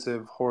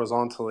extensive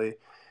horizontally.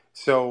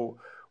 So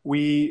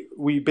we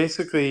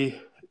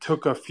basically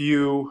took a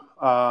few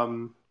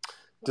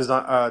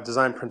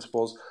design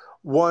principles.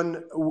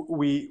 One,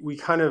 we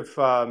kind of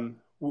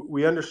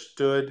we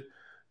understood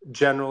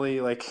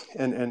generally, like,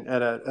 and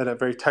at a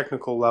very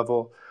technical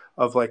level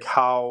of like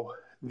how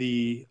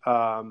the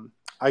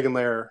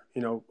eigenlayer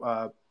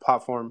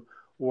platform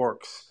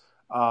works,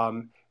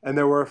 and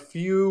there were a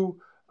few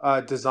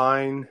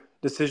design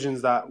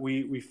decisions that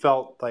we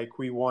felt like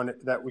we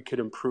wanted that we could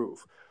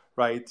improve,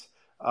 right?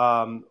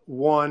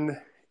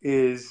 One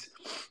is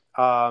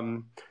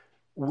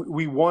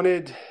we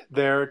wanted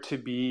there to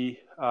be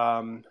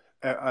an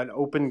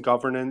open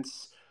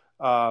governance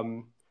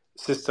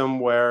system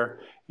where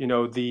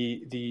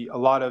the a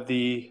lot of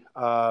the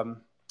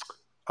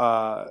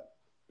uh,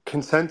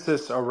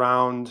 consensus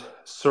around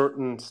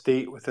certain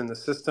state within the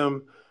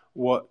system,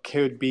 what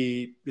could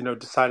be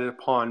decided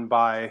upon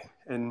by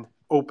an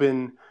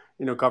open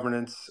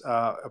governance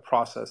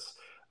process.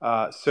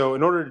 So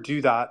in order to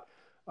do that,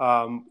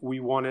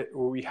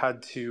 we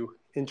had to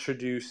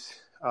introduce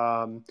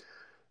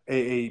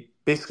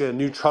basically a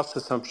new trust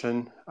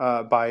assumption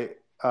by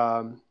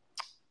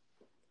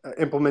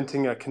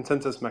implementing a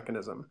consensus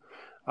mechanism.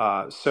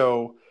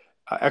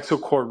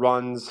 Exocore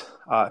runs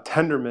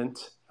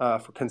Tendermint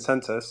for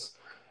consensus,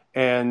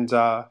 and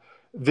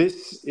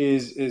this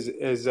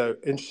is an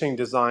interesting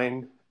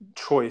design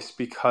choice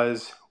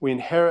because we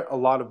inherit a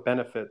lot of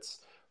benefits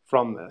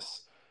from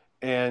this,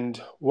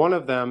 and one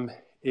of them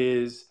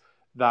is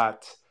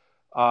that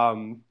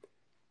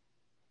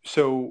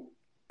so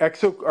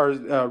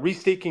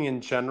restaking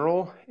in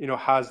general,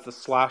 has the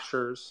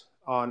slashers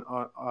on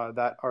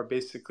that are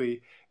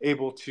basically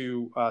able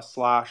to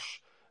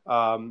slash,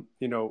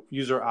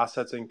 user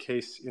assets in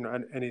case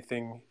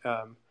anything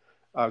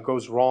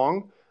goes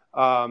wrong,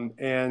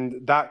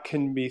 and that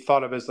can be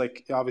thought of as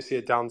like obviously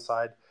a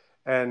downside,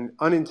 and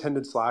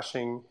unintended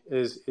slashing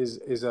is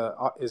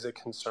a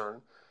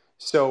concern.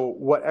 So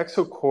what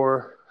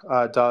Exocore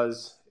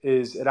does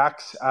is it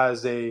acts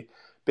as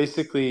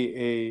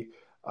basically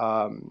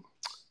a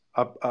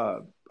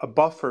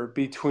buffer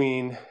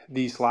between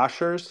these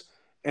slashers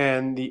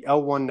and the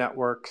L1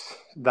 networks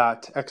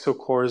that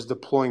Exocore is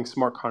deploying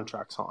smart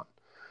contracts on.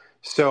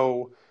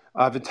 So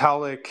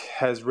Vitalik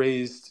has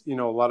raised a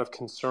lot of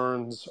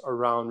concerns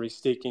around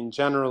restaking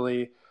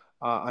generally,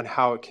 on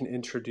how it can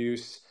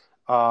introduce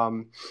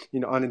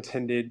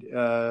unintended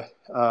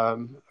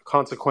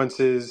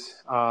consequences,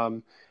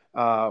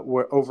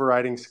 where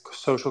overriding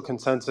social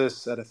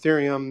consensus at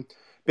Ethereum.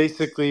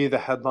 Basically, the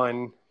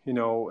headline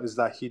is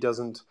that he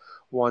doesn't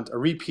want a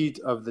repeat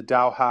of the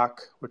DAO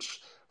hack,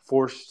 which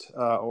forced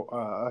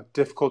a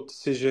difficult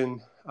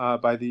decision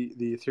by the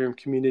Ethereum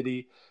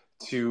community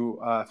to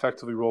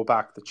effectively roll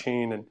back the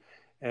chain,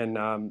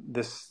 and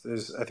this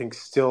is, I think,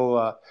 still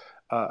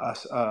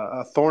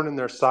a thorn in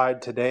their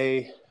side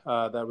today.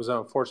 That was an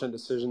unfortunate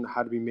decision that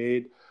had to be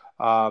made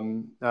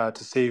to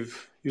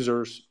save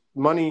users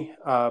money,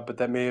 but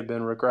that may have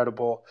been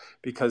regrettable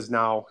because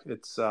now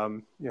it's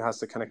has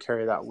to kind of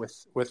carry that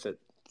with it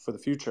for the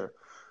future.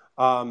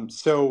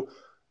 So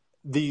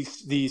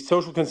the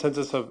social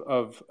consensus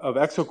of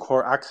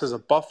Exocore acts as a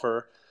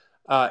buffer,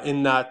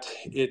 in that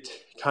it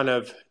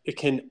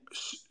can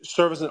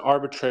serve as an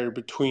arbitrator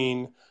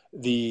between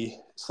the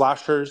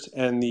slashers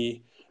and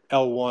the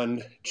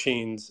L1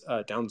 chains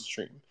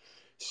downstream.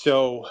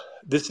 So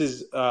this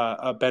is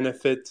a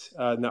benefit,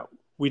 that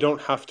we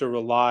don't have to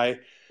rely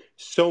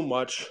so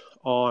much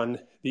on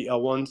the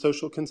L1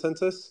 social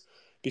consensus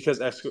because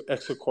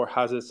Exocore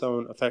has its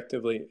own,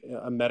 effectively,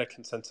 a meta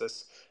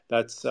consensus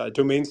that's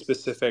domain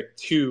specific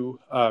to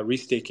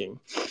restaking.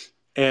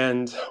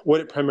 And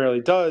what it primarily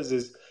does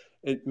is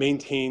it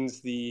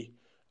maintains the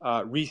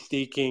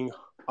restaking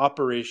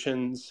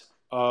operations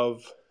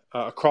of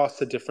across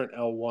the different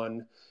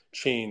L1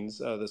 chains,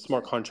 the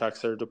smart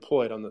contracts that are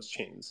deployed on those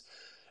chains.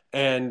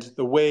 And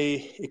the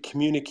way it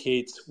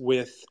communicates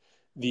with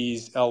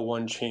these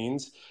L1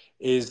 chains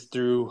is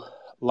through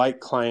light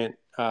client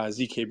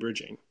ZK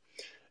bridging.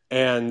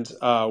 And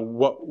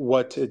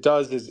what it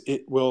does is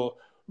it will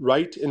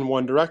write in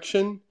one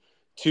direction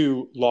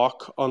to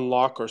lock,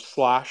 unlock, or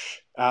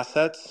slash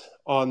assets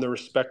on the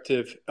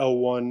respective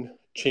L1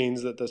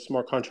 chains that the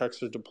smart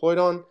contracts are deployed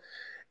on,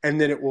 and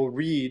then it will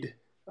read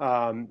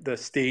the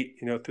state,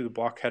 through the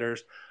block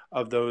headers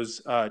of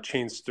those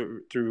chains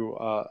through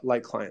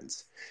light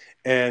clients.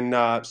 And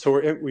so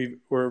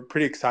we're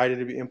pretty excited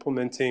to be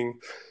implementing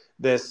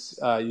this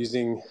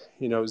using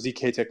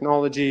ZK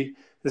technology.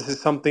 This is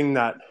something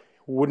that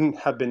wouldn't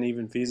have been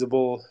even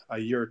feasible a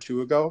year or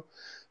two ago.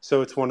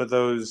 So it's one of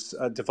those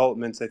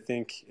developments, I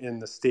think, in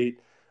the state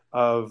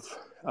of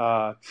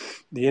the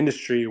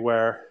industry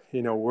where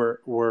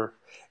we're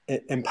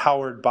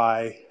empowered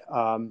by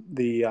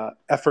the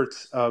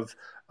efforts of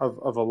a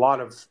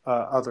lot of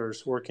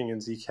others working in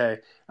ZK.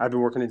 I've been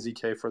working in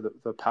ZK for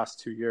the past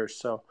 2 years,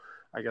 so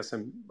I guess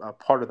I'm a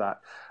part of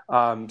that.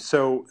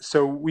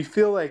 So we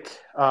feel like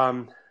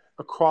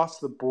across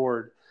the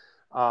board,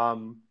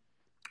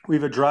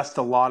 we've addressed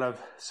a lot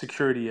of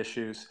security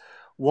issues.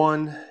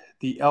 One,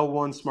 the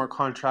L1 smart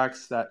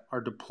contracts that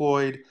are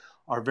deployed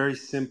are very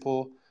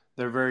simple.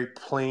 They're very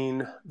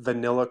plain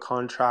vanilla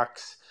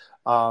contracts.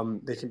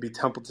 They can be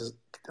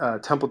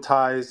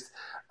templatized.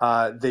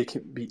 They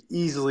can be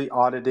easily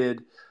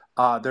audited.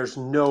 There's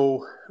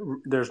no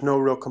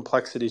real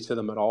complexity to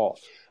them at all.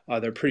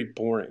 They're pretty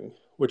boring,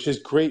 which is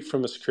great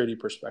from a security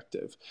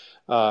perspective.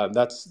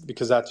 That's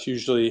because that's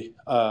usually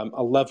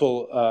a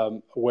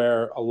level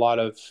where a lot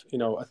of,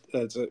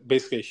 it's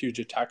basically a huge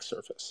attack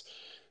surface.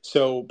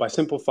 So by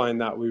simplifying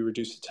that, we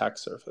reduce attack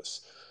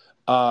surface.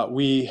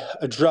 We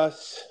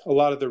address a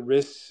lot of the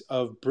risks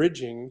of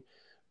bridging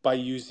by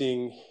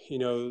using,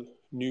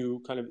 new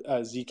kind of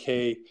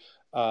ZK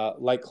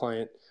light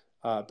client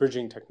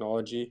bridging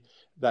technology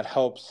that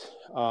helps,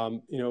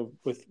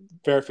 with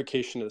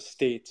verification of the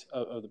state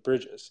of the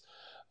bridges.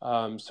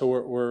 So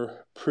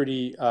we're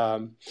pretty,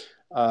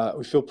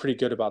 we feel pretty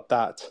good about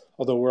that.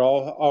 Although we're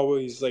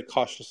always like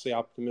cautiously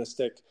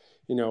optimistic,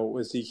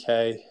 with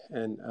ZK,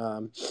 and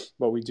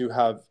but we do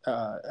have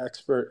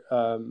expert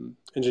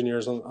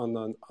engineers on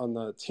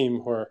the team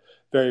who are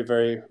very,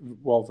 very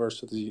well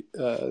versed with the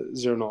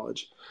zero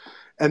knowledge.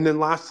 And then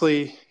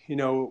lastly,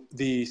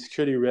 the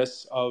security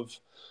risks of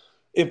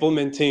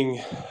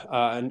implementing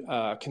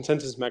a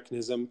consensus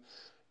mechanism.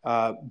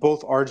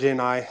 Both RJ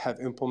and I have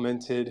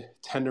implemented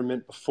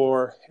Tendermint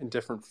before in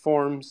different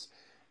forms,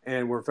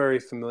 and we're very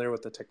familiar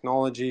with the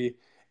technology.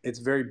 It's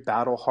very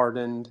battle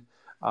hardened.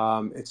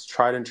 It's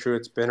tried and true.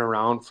 It's been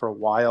around for a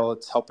while.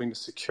 It's helping to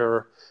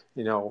secure,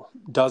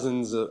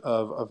 dozens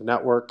of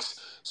networks.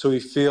 So we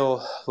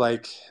feel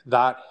like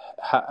that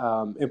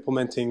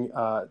implementing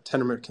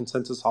Tendermint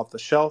consensus off the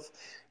shelf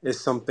is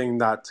something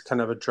that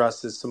kind of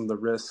addresses some of the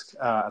risk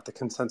at the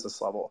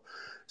consensus level.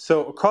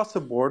 So across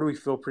the board, we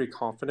feel pretty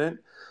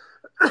confident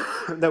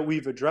that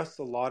we've addressed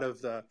a lot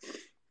of the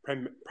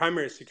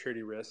primary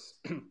security risks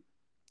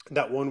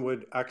that one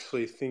would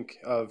actually think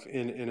of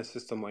in a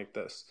system like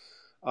this.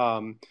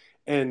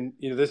 And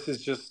this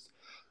is just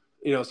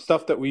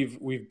stuff that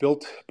we've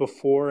built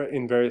before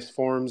in various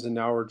forms, and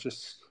now we're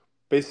just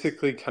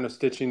basically kind of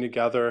stitching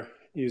together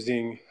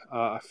using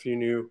a few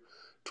new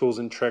tools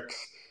and tricks,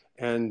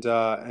 and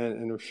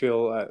we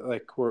feel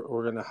like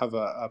we're going to have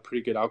a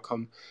pretty good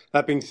outcome.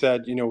 That being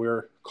said,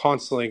 we're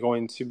constantly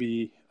going to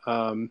be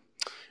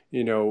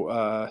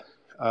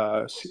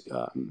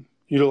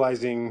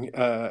utilizing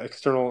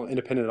external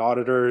independent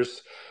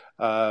auditors.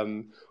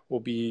 We'll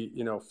be,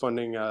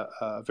 funding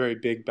a very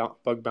big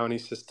bug bounty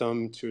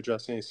system to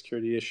address any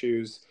security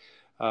issues.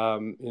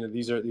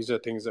 These are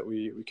things that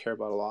we care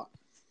about a lot.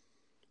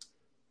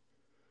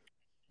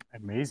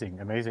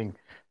 Amazing.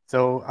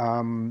 So,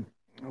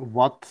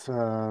 what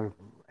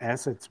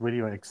assets will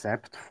you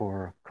accept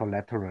for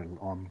collateral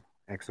on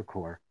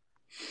Exocore?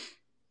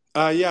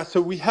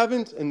 So we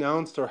haven't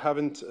announced or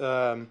haven't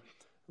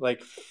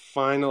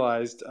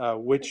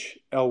finalized which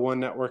L1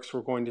 networks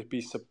we're going to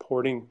be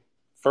supporting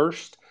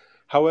first.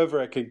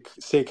 However, I could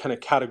say kind of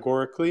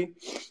categorically,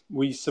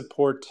 we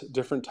support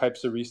different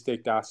types of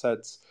restaked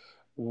assets.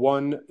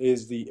 One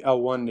is the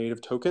L1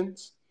 native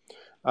tokens.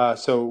 When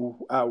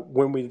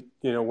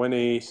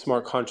a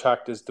smart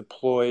contract is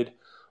deployed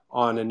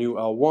on a new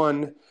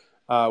L1,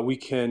 we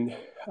can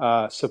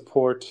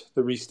support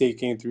the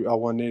restaking through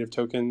L1 native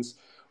tokens.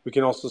 We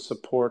can also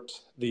support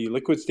the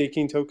liquid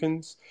staking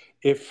tokens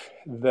if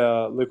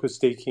there's liquid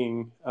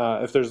staking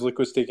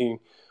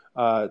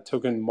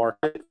token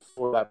market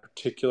for that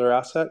particular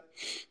asset.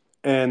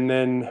 And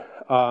then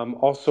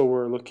also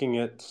we're looking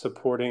at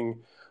supporting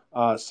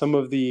some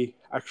of the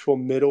actual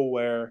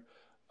middleware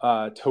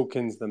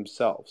tokens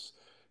themselves.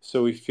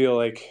 So we feel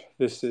like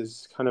this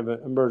is kind of an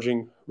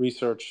emerging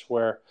research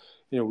where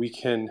we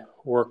can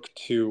work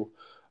to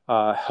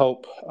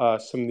help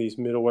some of these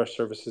middleware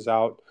services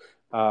out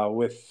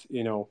with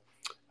their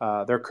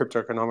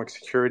cryptoeconomic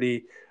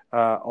security,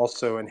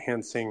 also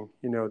enhancing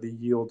the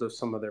yield of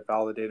some of their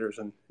validators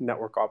and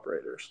network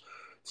operators.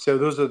 So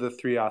those are the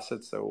three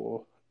assets that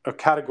we'll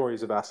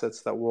categories of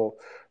assets that will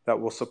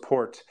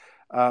support.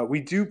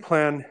 We do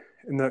plan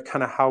in the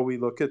kind of how we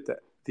look at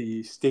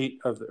the state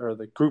of or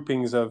the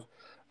groupings of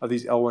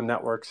these L1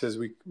 networks is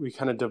we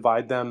kind of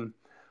divide them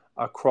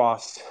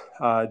across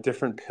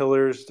different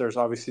pillars. There's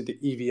obviously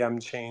the EVM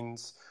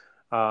chains.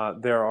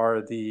 There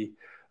are the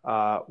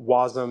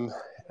WASM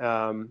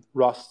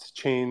Rust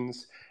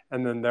chains,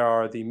 and then there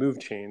are the Move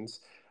chains.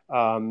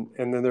 And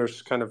then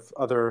there's kind of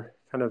other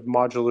kind of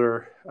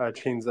modular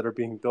chains that are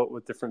being built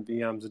with different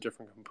VMs and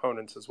different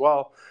components as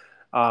well.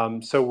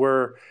 So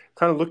we're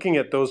kind of looking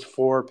at those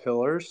four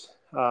pillars.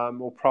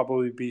 Will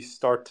probably be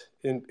start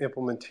in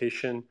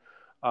implementation,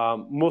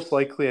 most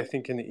likely I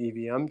think in the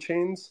EVM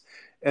chains,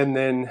 and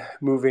then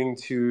moving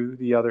to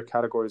the other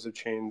categories of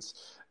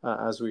chains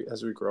as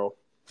we grow.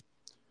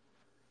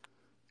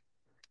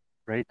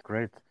 Great.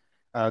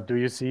 Do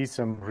you see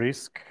some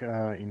risk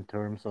in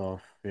terms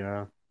of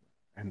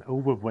an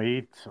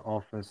overweight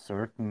of a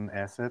certain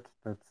asset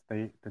that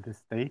is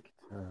staked?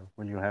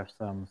 Will you have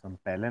some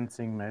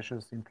balancing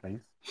measures in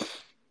place?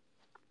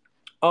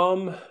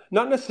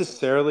 Not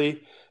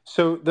necessarily.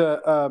 So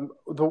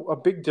a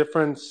big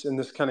difference, and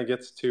this kind of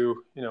gets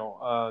to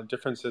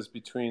differences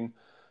between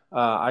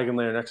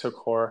Eigenlayer and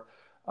Exocore.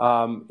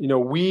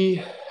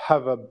 We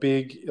have a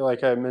big,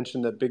 like I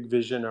mentioned, a big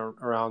vision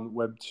around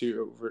Web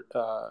 2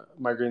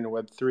 migrating to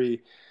Web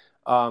 3.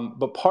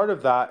 But part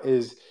of that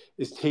is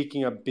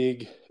taking a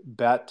big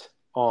bet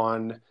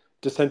on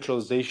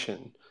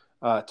decentralization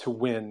to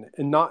win,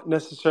 and not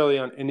necessarily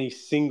on any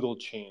single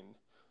chain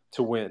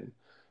to win.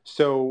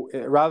 So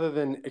rather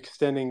than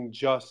extending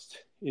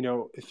just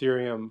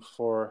Ethereum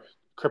for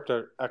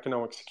crypto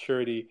economic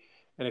security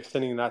and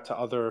extending that to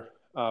other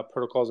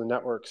protocols and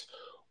networks,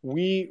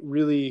 we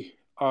really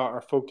are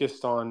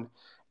focused on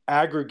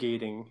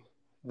aggregating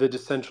the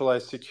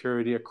decentralized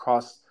security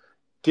across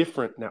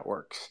different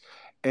networks.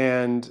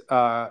 And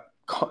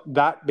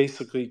that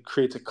basically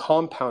creates a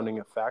compounding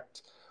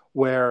effect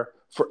where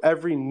for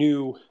every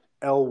new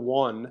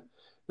L1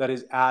 that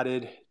is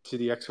added to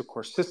the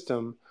Exocore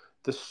system,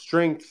 the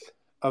strength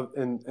of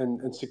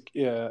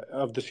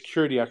of the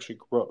security actually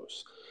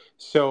grows.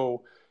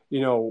 So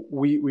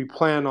we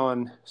plan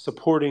on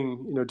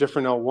supporting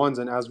different L1s,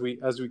 and as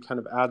we kind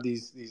of add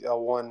these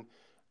L1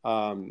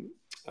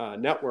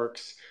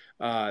 networks,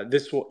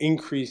 this will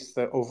increase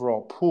the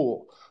overall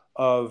pool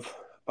of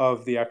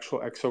the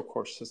actual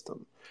Exocore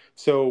system.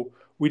 So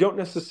we don't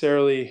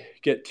necessarily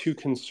get too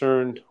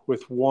concerned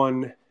with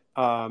one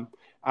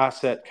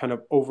asset kind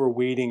of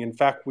overweighting. In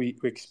fact, we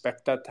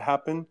expect that to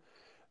happen.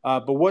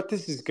 But what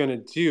this is going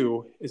to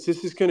do is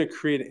this is going to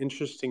create an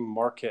interesting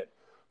market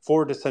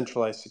for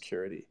decentralized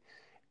security.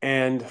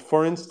 And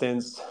for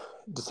instance,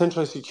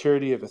 decentralized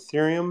security of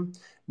Ethereum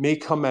may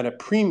come at a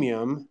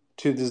premium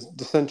to the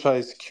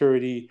decentralized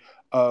security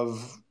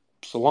of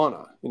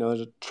Solana.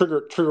 There's a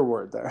trigger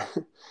word there.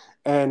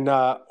 And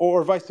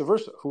or vice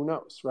versa, who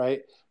knows,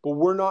 right? But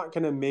we're not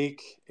going to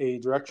make a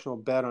directional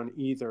bet on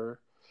either.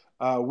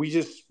 We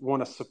just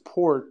want to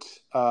support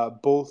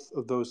both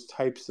of those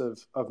types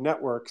of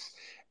networks,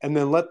 and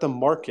then let the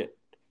market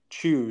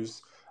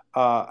choose,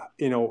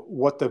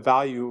 what the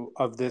value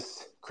of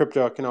this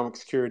crypto economic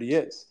security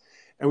is.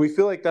 And we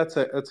feel like that's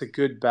a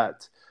good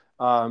bet.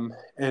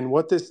 And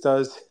what this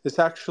does, this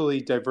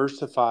actually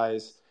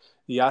diversifies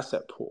the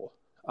asset pool.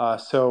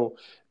 So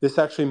this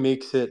actually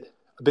makes it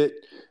a bit,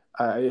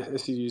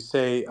 as you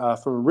say,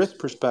 from a risk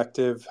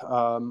perspective,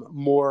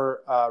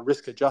 more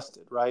risk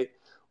adjusted, right?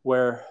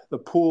 Where the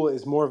pool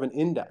is more of an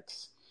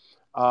index.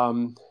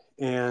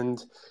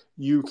 And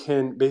you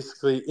can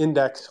basically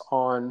index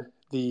on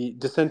the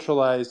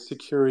decentralized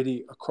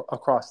security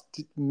across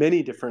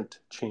many different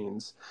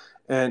chains,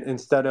 and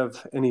instead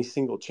of any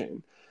single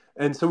chain.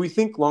 And so we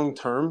think long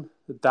term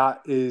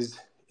that is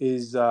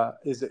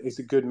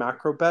a good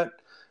macro bet.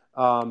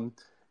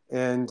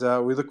 And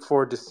we look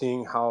forward to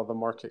seeing how the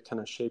market kind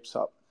of shapes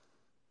up.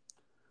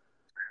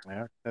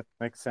 Yeah, that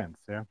makes sense.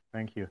 Yeah,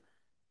 thank you.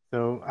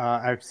 So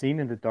I've seen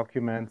in the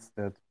documents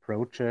that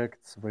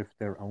projects with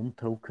their own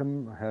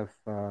token have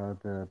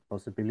the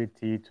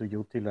possibility to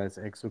utilize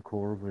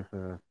Exocore with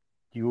a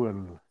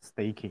dual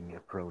staking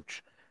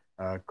approach.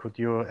 Could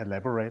you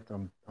elaborate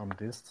on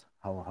this,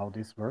 how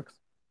this works?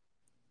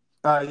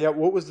 Yeah,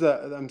 what was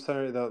I'm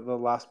sorry, the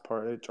last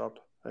part, it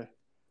dropped.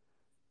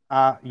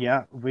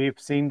 Yeah, we've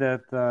seen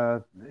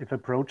that if a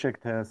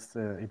project has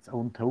its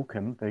own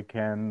token, they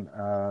can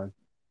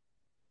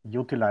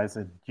utilize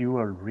a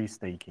dual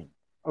restaking.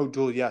 Oh,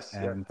 dual, yes,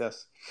 And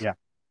yes. yeah,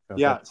 so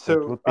Yeah,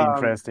 that would be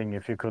interesting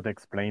if you could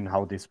explain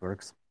how this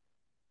works.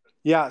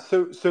 Yeah,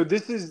 so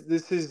this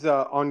is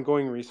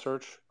ongoing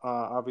research.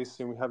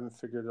 Obviously, we haven't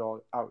figured it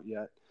all out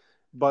yet.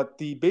 But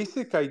the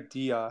basic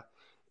idea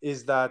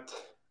is that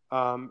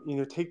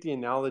take the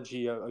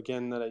analogy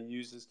again that I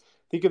use is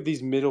think of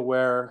these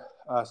middleware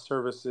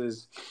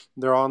services.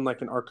 They're on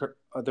like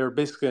they're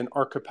basically an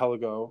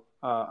archipelago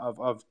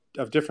of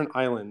different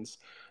islands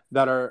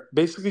that are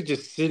basically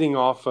just sitting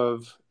off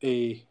of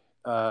a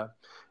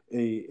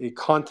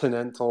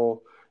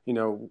continental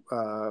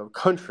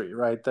country,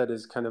 right? That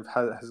is kind of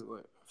has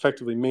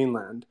effectively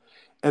mainland,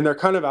 and they're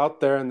kind of out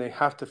there and they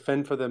have to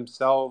fend for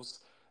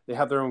themselves. They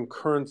have their own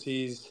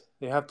currencies.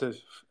 They have to,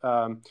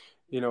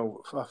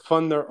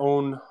 fund their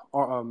own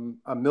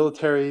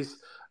militaries.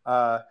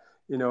 But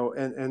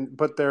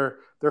they're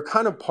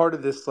kind of part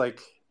of this like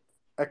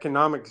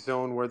economic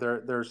zone where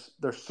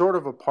they're sort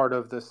of a part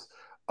of this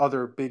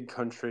other big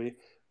country,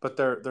 but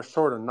they're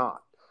sort of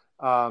not.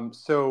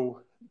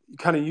 So,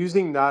 kind of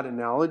using that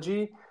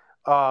analogy,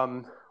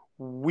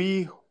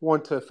 we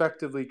want to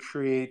effectively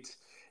create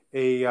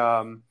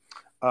a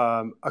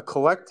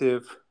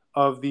collective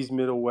of these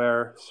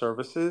middleware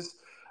services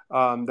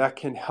that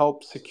can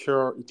help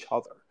secure each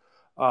other,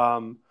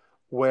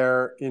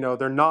 where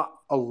they're not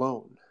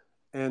alone,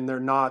 and they're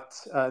not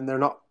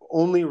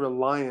only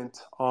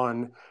reliant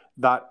on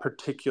that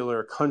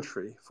particular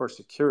country for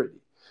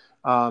security.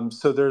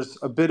 So there's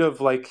a bit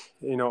of like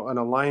an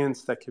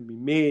alliance that can be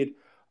made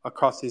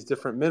across these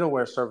different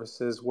middleware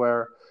services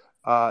where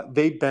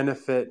they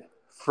benefit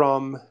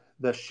from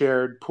the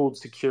shared pooled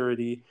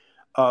security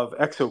of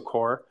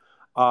Exocore,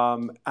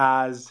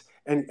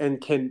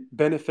 and can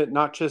benefit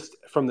not just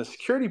from the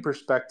security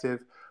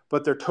perspective,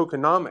 but their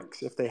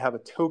tokenomics, if they have a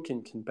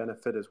token, can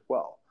benefit as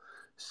well.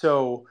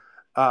 So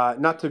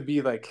not to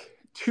be like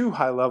too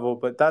high level,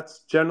 but that's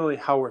generally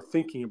how we're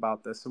thinking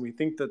about this. And we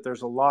think that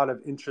there's a lot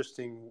of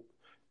interesting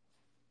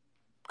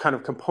kind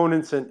of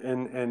components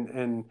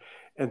and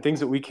things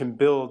that we can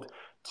build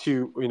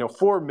to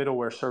for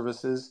middleware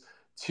services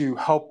to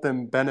help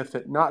them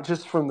benefit not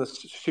just from the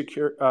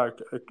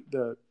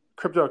the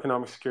crypto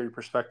economic security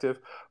perspective,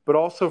 but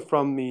also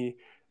from the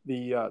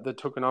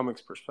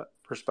tokenomics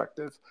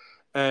perspective,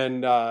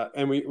 and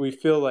we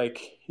feel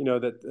like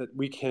that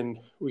we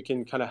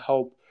can kind of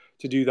help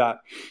to do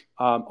that,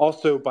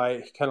 also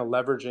by kind of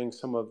leveraging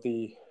some of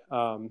the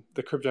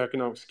crypto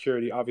economic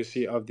security,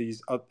 obviously, of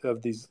these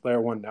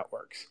layer one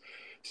networks.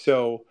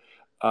 So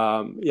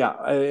I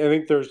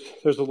think there's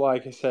a lot.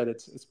 Like I said,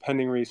 it's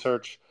pending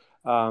research,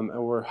 and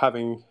we're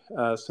having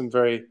some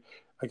very,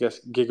 I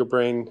guess,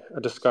 gigabrain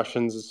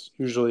discussions. It's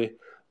usually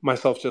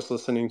myself just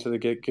listening to the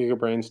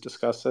gigabrains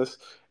discuss this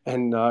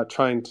and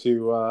trying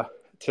to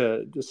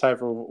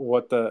decipher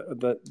what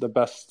the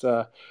best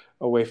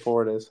way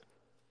forward is.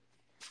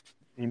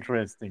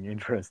 Interesting.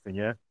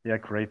 Yeah.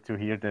 Great to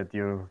hear that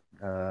you're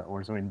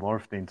also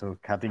involved into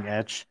cutting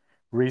edge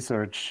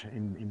research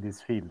in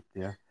this field.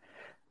 Yeah.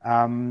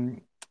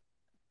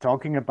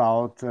 Talking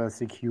about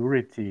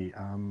security,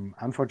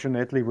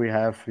 unfortunately, we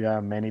have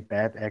many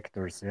bad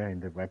actors in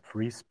the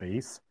Web3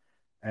 space,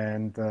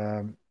 and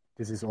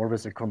this is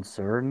always a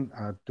concern.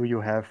 Do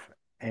you have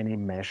any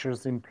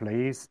measures in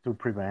place to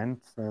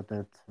prevent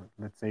that,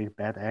 let's say,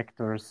 bad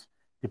actors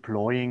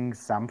deploying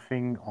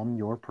something on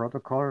your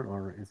protocol,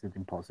 or is it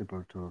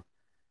impossible to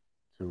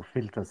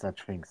filter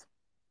such things?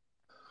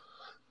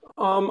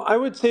 I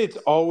would say it's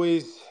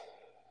always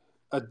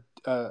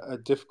a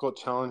difficult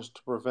challenge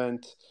to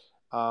prevent,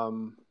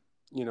 um,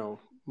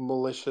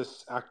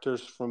 malicious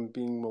actors from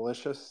being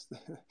malicious.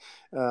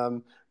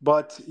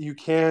 But you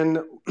can,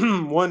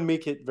 one,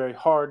 make it very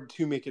hard,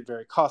 two, make it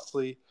very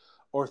costly,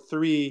 or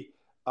three,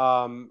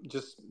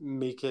 just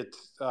make it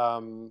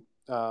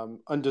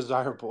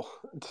undesirable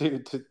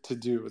to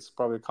do. It's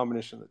probably a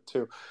combination of the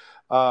two.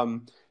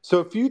 So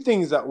a few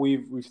things that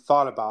we've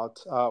thought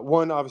about.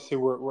 One, obviously,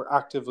 we're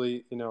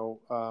actively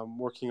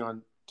working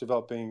on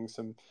developing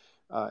some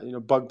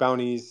bug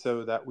bounties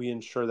so that we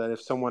ensure that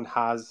if someone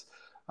has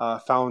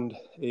found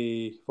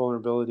a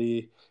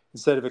vulnerability,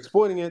 instead of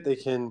exploiting it, they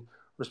can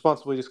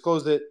responsibly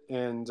disclose it,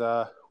 and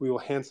we will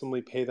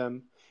handsomely pay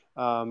them.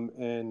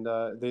 And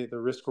the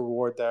risk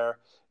reward there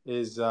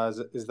is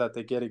that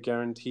they get a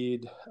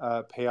guaranteed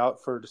payout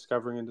for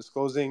discovering and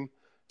disclosing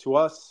to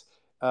us,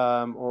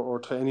 or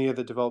to any of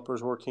the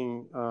developers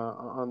working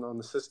on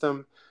the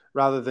system,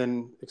 rather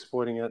than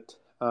exploiting it,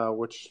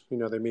 which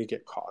they may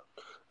get caught.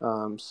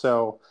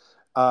 So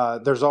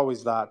there's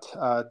always that.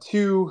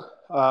 Two,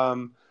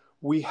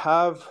 we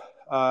have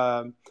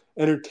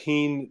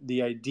entertained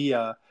the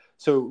idea.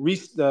 So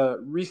the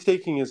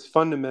restaking is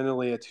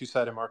fundamentally a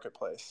two-sided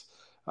marketplace.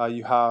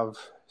 You have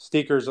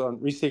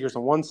restakers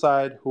on one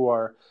side who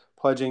are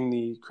pledging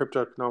the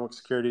crypto economic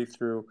security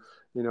through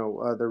the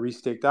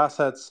restaked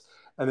assets,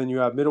 and then you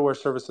have middleware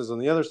services on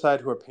the other side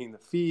who are paying the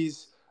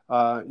fees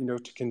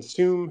to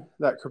consume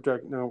that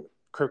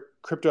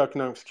crypto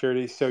economic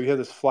security. So you have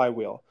this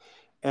flywheel.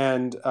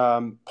 And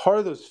part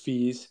of those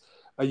fees,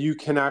 you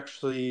can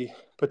actually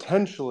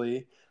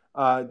potentially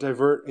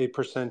divert a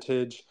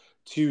percentage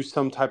to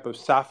some type of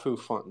SAFU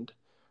fund,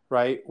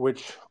 right?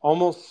 Which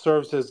almost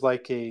serves as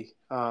like a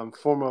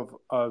form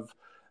of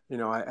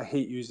I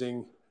hate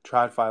using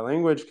TradFi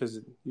language because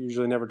it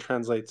usually never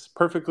translates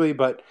perfectly,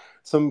 but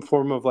some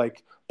form of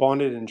like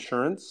bonded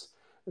insurance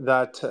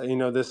that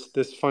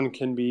this fund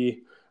can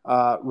be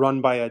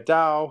run by a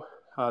DAO.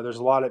 There's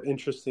a lot of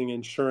interesting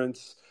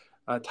insurance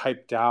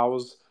type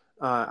DAOs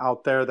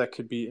out there that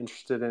could be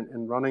interested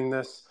in running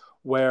this,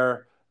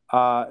 where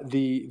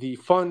the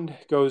fund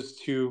goes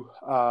to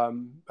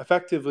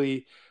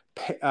effectively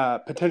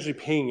potentially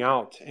paying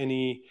out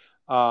any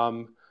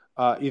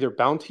either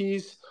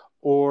bounties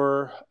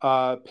or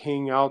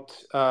paying out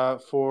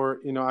for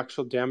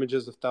actual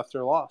damages of theft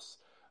or loss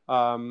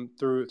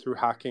through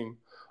hacking.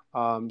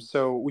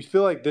 So we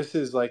feel like this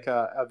is like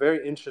a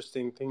very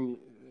interesting thing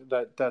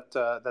that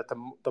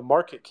the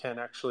market can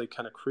actually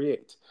kind of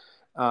create,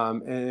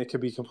 and it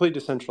could be completely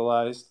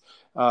decentralized,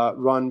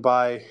 run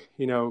by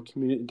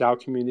DAO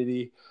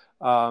community,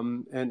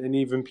 and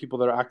even people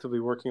that are actively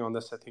working on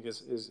this. I think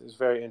is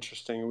very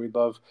interesting, and we'd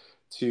love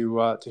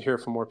to hear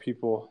from more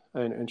people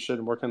and interested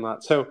in working on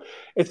that. So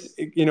it's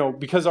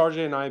because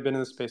RJ and I have been in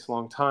the space a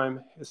long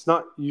time, it's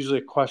not usually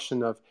a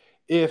question of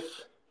if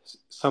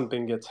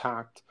something gets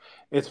hacked.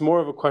 It's more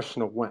of a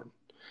question of when.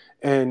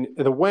 And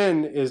the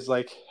when is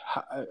like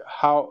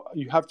how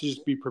you have to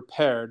just be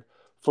prepared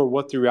for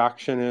what the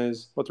reaction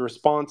is, what the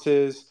response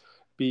is,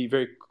 be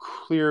very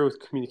clear with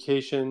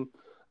communication.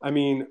 I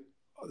mean,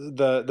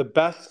 the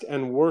best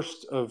and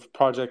worst of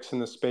projects in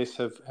the space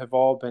have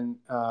all been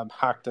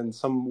hacked in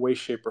some way,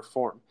 shape, or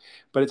form.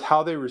 But it's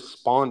how they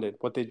responded,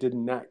 what they did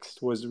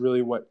next was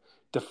really what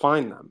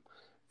defined them.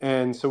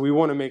 And so we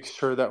want to make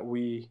sure that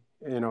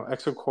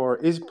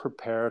Exocore is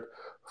prepared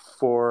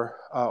for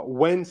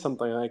when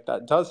something like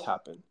that does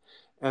happen,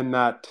 and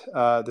that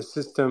the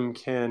system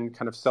can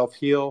kind of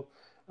self-heal,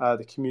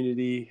 the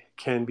community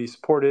can be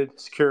supported,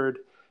 secured,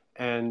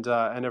 and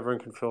everyone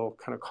can feel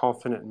kind of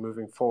confident in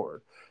moving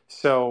forward.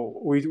 So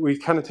we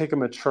kind of take a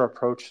mature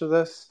approach to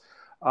this.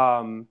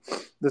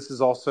 This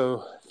is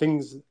also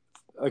things,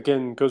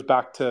 again, goes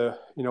back to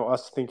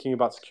us thinking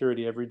about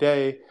security every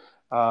day.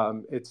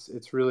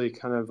 It's really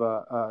kind of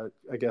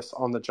I guess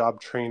on the job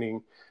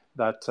training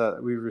that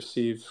we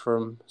received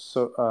from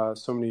so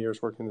many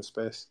years working in the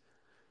space.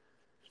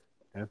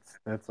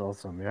 That's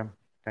awesome. Yeah,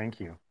 thank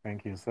you.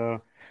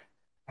 So,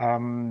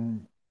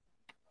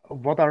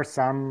 what are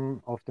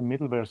some of the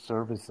middleware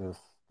services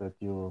that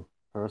you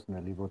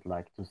personally would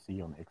like to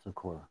see on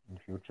Exocore in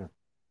future?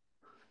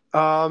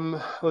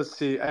 Let's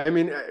see. I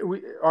mean,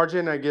 RJ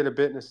and I get a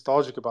bit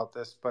nostalgic about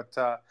this, but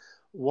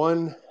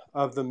one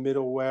of the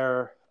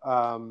middleware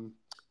kind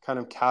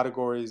of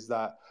categories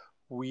that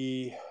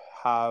we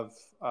have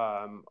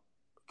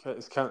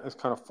it's kind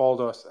of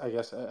followed us, I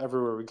guess,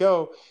 everywhere we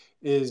go,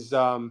 is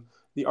the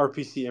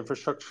RPC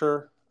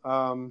infrastructure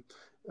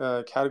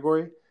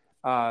category.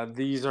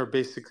 These are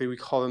basically, we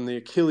call them the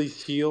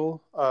Achilles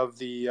heel of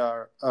the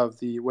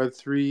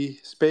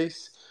Web3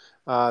 space.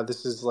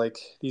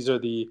 These are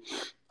the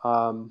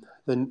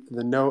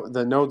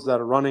nodes that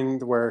are running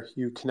where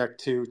you connect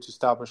to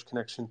establish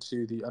connection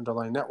to the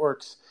underlying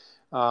networks.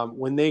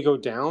 When they go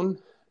down,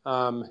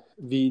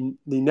 the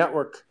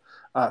network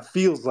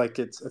feels like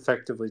it's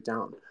effectively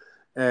down.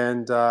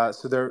 And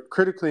so they're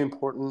critically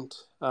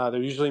important.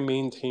 They're usually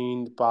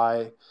maintained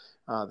by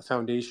the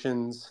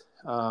foundations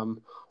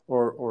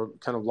or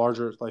kind of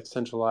larger, like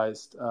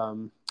centralized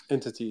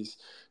entities.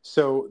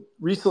 So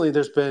recently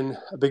there's been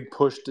a big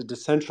push to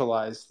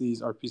decentralize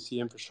these RPC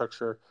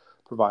infrastructure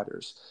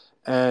providers.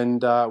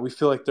 And we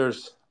feel like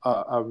there's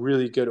a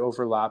really good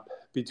overlap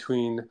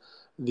between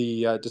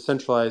the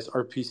decentralized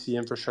RPC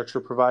infrastructure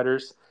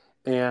providers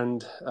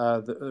and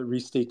the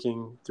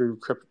restaking through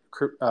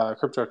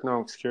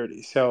cryptoeconomic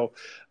security. So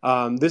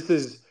this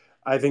is,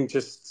 I think,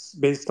 just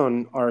based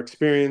on our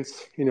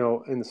experience,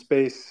 in the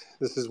space,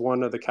 this is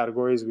one of the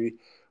categories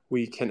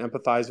we can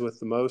empathize with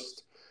the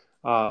most.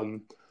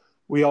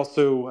 We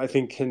also, I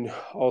think, can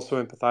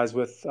also empathize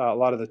with a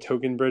lot of the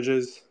token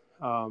bridges.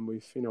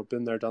 We've,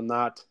 been there, done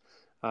that.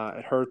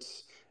 It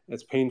hurts.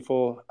 It's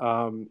painful.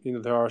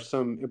 There are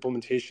some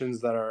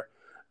implementations that are,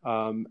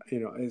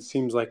 it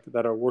seems like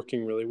that are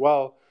working really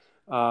well.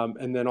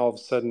 And then all of a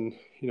sudden,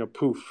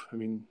 poof. I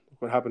mean,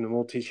 what happened to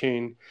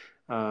multi-chain?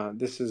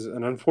 This is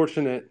an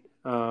unfortunate,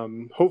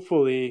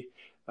 hopefully,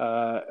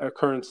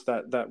 occurrence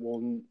that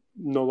will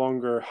no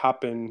longer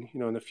happen,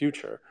 in the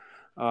future.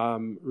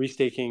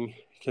 Restaking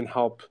can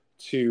help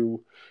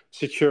to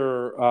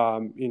secure,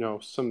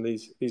 some of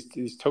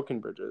these token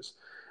bridges,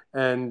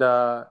 and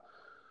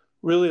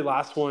really,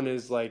 last one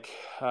is like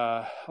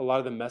a lot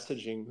of the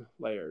messaging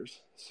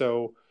layers.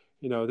 So,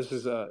 this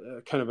is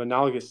a kind of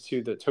analogous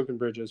to the token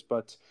bridges,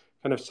 but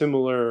kind of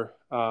similar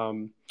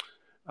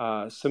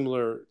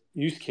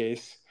use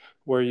case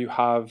where you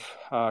have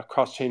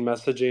cross-chain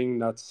messaging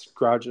that's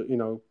gradually,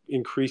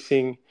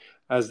 increasing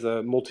as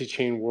the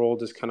multi-chain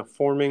world is kind of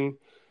forming.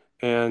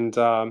 And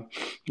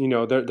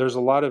there's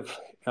a lot of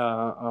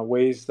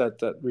ways that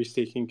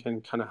restaking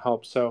can kind of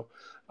help. So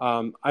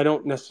I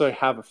don't necessarily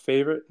have a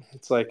favorite.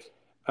 It's like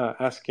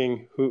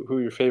asking who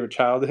your favorite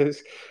child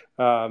is.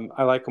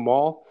 I like them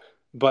all,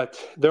 but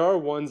there are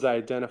ones I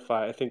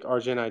identify. I think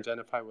RJ and I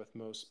identify with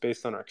most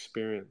based on our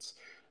experience.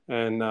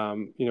 And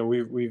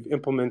we've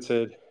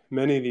implemented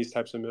many of these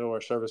types of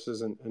middleware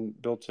services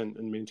and built and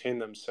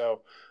maintained them.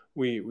 So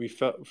we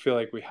feel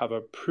like we have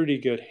a pretty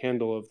good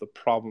handle of the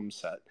problem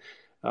set.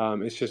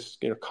 It's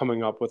just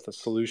coming up with a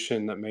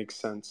solution that makes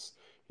sense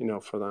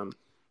for them.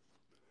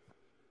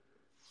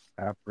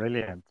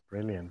 Brilliant.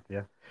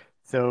 Yeah.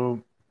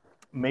 So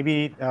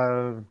maybe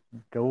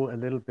go a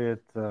little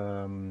bit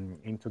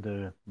into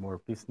the more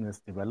business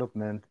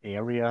development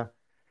area.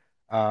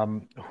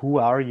 Who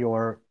are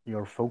your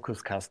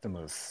focus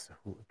customers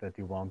that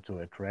you want to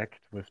attract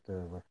with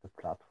the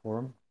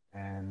platform,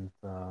 and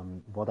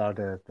what are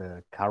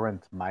the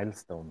current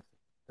milestones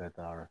that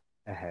are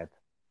ahead?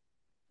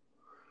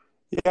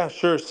 Yeah,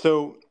 sure.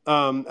 So,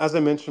 as I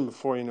mentioned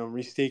before,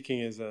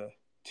 restaking is a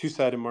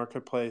two-sided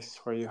marketplace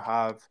where you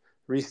have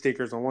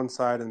restakers on one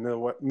side and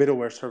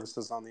middleware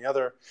services on the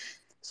other.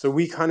 So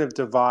we kind of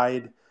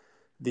divide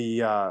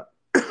the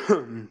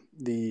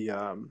the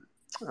um,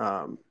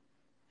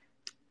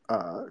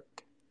 uh,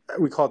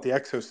 we call it the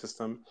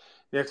exosystem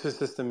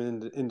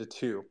into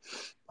two.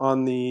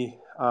 On the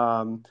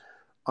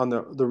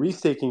the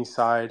restaking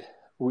side,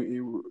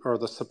 or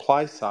the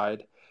supply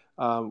side,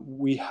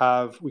 we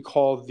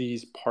call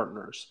these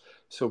partners.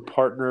 So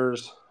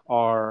partners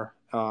are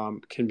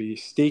can be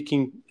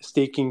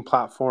staking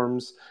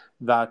platforms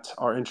that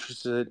are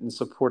interested in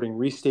supporting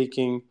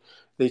restaking.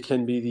 They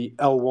can be the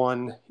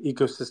L1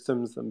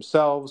 ecosystems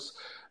themselves.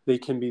 They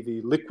can be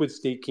the liquid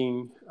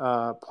staking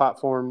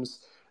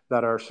platforms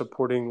that are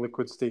supporting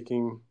liquid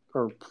staking,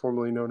 or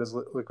formerly known as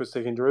liquid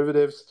staking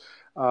derivatives.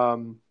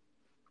 And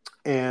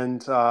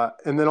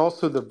then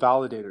also the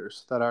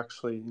validators that are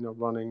actually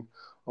running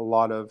a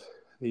lot of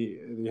the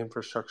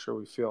infrastructure.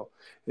 We feel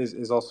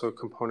is also a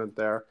component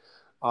there.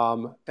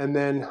 And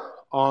then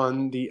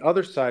on the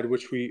other side,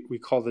 which we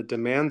call the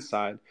demand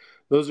side,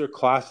 those are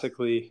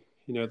classically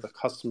the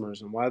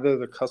customers. And why they're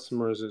the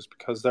customers is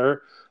because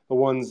they're the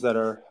ones that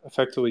are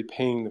effectively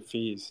paying the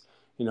fees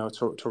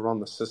to run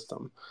the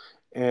system.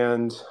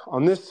 And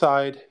on this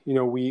side,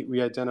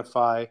 we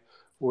identify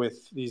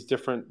with these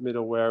different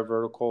middleware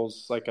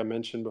verticals, like I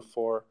mentioned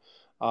before,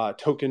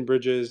 token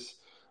bridges,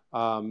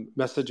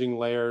 messaging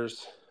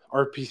layers,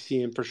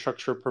 RPC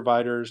infrastructure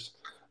providers,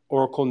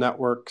 Oracle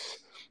networks,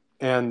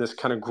 and this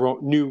kind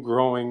of new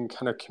growing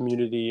kind of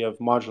community of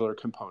modular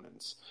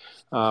components,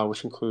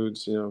 which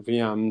includes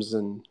VMs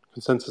and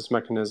consensus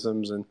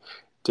mechanisms and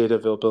data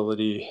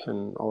availability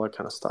and all that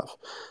kind of stuff.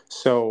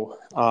 So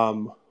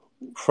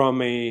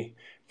from a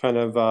kind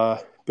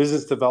of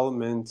business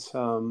development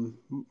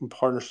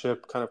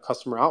partnership, kind of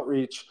customer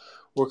outreach,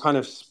 we're kind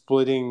of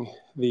splitting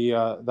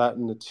that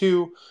into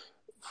two.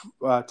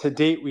 To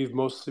date, we've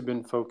mostly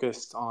been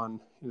focused on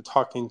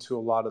talking to a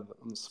lot of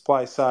on the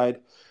supply side,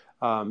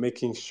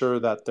 making sure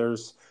that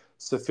there's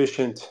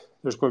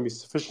going to be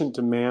sufficient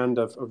demand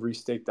of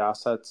restaked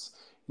assets,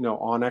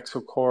 on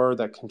Exocore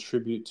that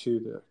contribute to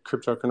the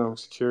cryptoeconomic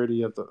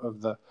security of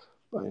the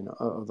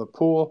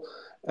pool,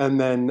 and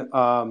then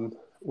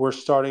we're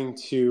starting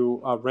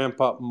to ramp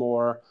up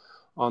more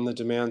on the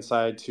demand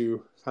side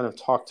to kind of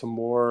talk to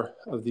more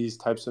of these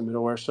types of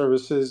middleware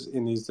services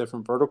in these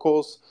different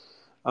verticals.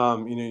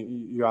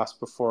 You asked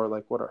before,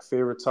 like, what our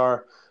favorites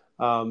are.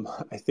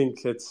 I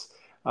think it's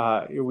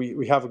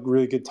we have a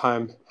really good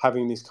time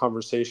having these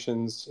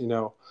conversations,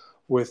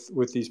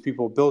 with these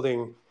people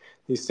building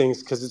these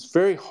things, because it's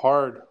very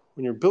hard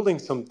when you're building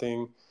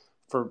something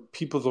for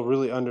people to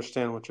really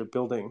understand what you're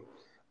building.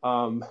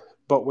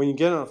 But when you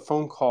get on a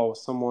phone call with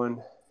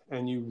someone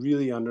and you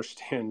really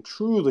understand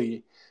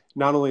truly,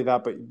 not only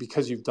that, but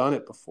because you've done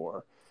it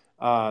before,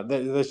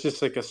 there's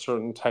just like a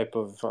certain type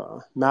of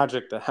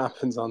magic that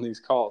happens on these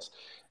calls.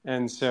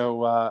 And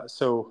so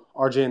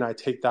RJ and I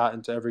take that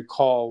into every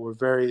call. We're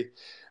very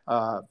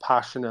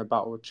passionate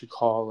about what you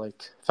call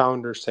like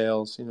founder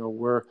sales.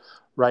 We're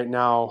right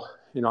now,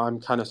 I'm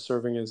kind of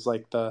serving as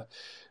like the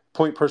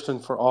point person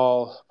for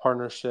all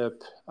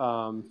partnership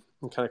and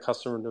kind of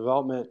customer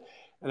development,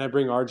 and I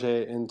bring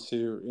RJ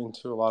into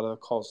a lot of the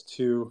calls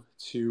too,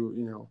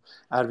 to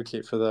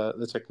advocate for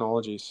the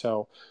technology.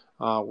 So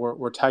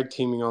we're tag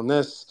teaming on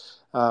this.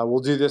 We'll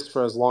do this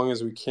for as long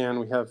as we can.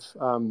 We have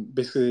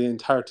basically the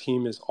entire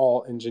team is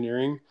all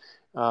engineering,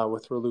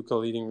 with Raluca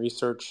leading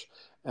research,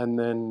 and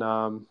then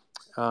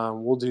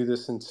we'll do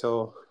this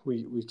until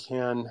we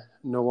can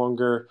no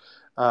longer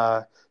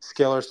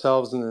scale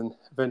ourselves, and then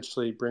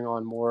eventually bring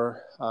on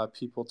more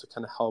people to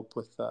kind of help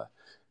with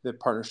the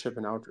partnership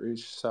and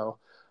outreach. So,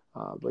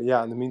 but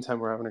yeah, in the meantime,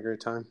 we're having a great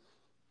time.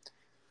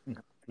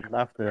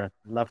 Love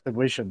the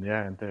vision,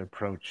 yeah, and the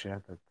approach, yeah.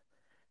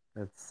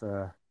 That's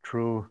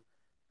true,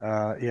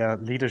 yeah,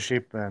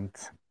 leadership, and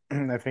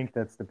I think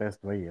that's the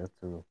best way, yeah,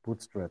 to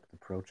bootstrap the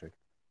project.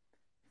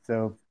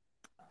 So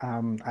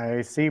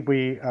I see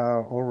we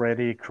are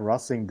already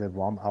crossing the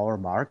 1 hour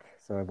mark,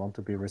 so I want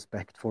to be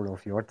respectful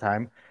of your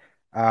time.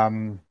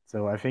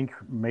 So I think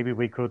maybe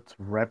we could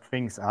wrap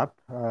things up.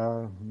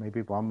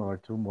 Maybe one or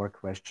two more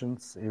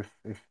questions,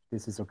 if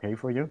this is okay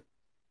for you.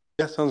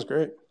 Yeah, sounds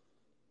great.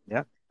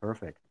 Yeah,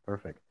 perfect.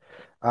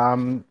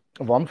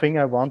 One thing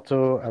I want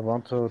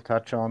to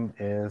touch on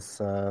is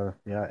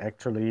yeah,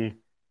 actually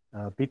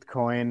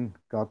Bitcoin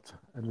got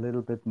a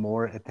little bit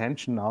more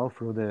attention now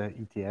through the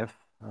ETF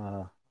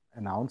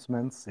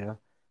announcements. Yeah,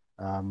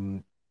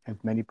 and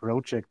many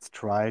projects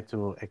try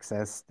to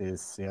access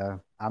this, yeah,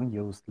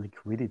 unused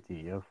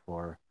liquidity, yeah,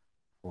 for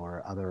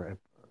other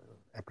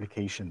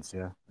applications.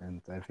 Yeah,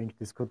 and I think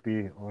this could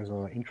be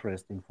also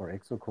interesting for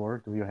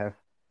Exocore. Do you have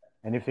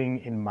anything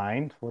in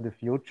mind for the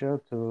future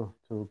to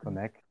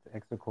connect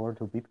Exocore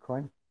to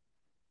Bitcoin?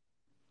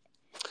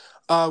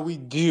 We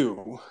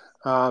do.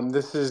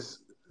 This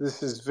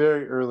is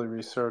very early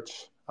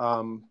research,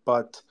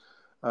 but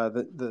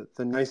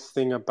the nice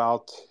thing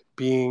about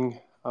being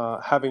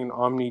having an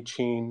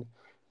omni-chain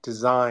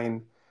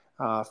design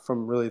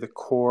from really the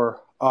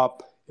core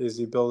up is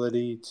the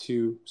ability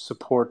to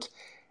support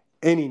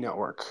any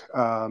network,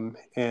 and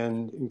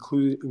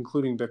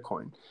including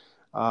Bitcoin.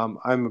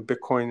 I'm a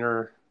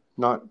Bitcoiner,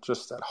 not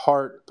just at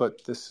heart,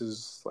 but this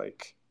is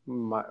like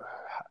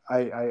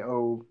I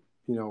owe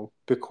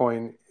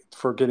Bitcoin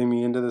for getting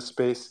me into this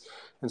space,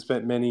 and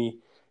spent many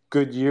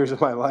good years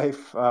of my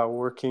life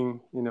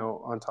working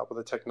on top of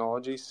the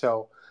technology.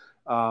 So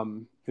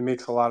it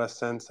makes a lot of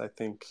sense, I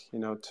think,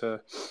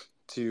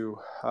 to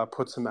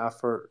put some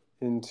effort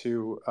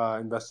into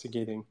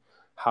investigating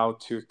how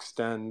to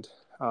extend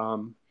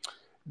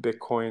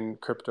Bitcoin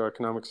crypto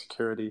economic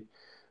security.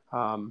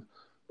 Um,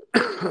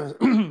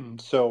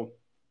 so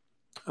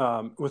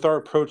with our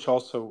approach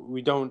also,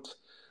 we don't,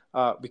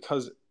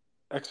 because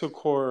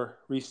Exocore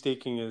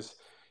restaking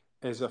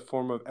is a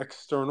form of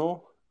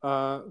external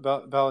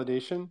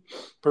validation,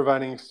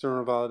 providing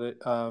external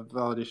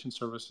validation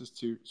services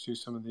to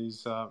some of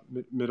these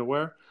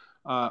middleware.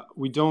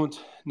 We don't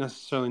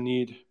necessarily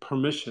need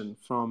permission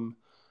from,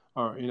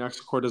 or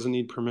Exocore doesn't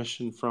need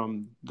permission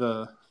from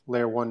the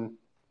layer one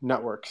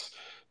networks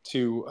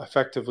to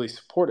effectively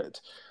support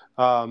it.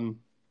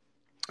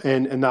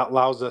 And that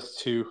allows us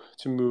to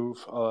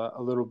move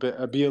a little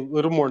bit, be a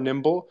little more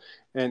nimble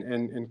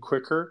and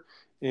quicker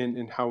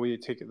in how we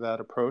take that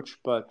approach.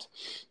 But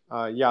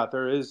yeah,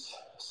 there is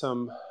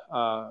some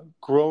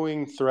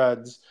growing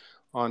threads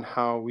on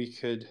how we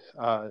could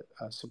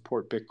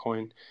support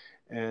Bitcoin,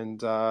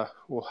 and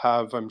we'll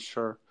have, I'm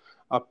sure,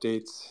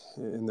 updates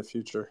in the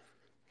future.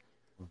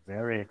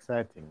 Very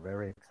exciting,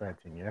 very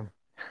exciting. Yeah.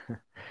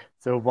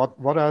 So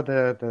what are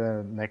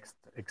the next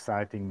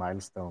exciting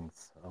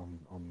milestones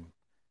on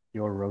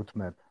your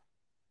roadmap?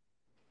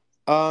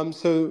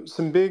 So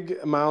some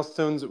big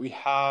milestones that we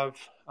have.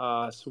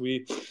 So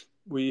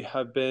we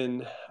have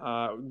been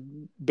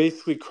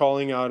basically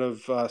crawling out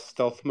of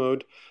stealth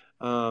mode.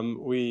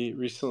 We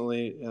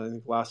recently, I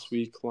think last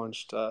week,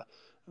 launched a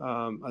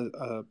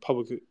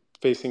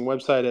public-facing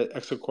website at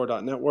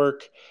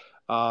exocore.network.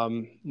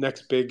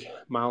 Next big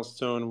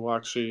milestone, we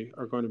actually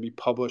are going to be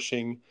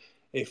publishing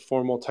a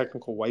formal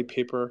technical white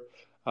paper.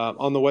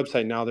 On the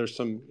website now, there's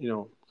some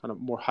kind of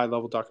more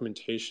high-level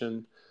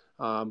documentation.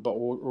 But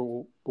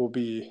we'll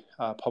be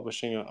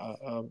publishing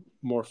a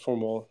more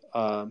formal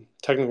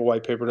technical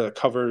white paper that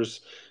covers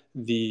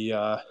the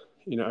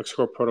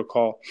Exocore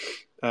protocol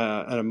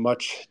at a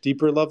much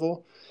deeper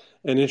level,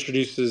 and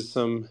introduces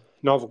some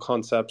novel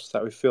concepts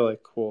that we feel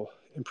like will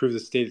improve the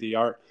state of the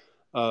art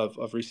of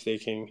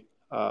restaking.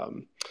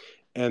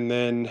 And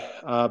then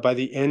by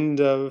the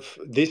end of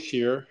this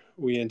year,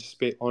 we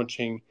anticipate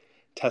launching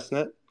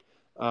testnet,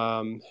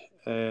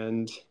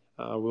 and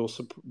we'll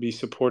be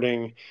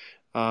supporting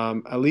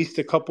at least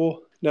a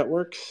couple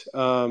networks,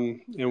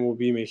 and we'll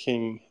be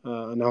making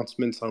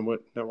announcements on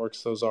what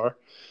networks those are.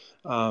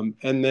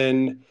 And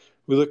then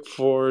we look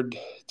forward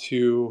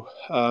to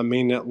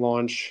mainnet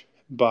launch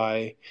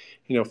by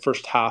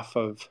first half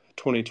of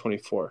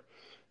 2024.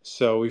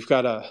 So we've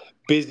got a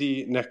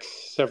busy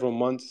next several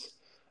months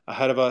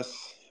ahead of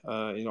us.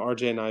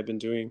 RJ and I have been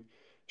doing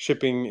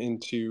shipping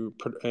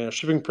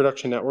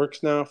production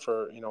networks now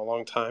for a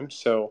long time.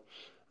 So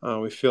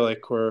we feel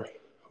like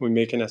we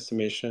make an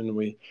estimation,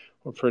 we're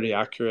pretty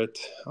accurate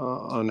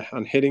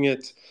on hitting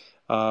it.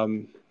 I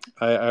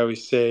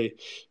always say,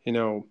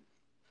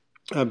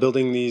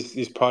 building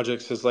these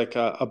projects is like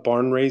a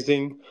barn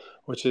raising,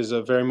 which is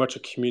very much a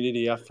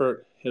community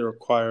effort. It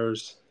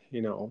requires the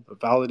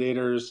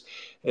validators,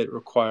 it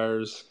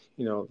requires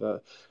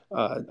the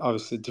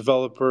obviously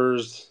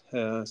developers,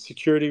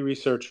 security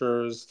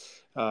researchers,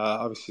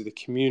 obviously the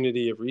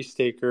community of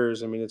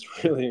restakers. I mean,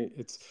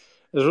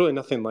 there's really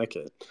nothing like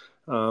it.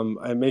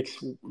 It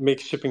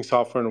makes shipping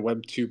software in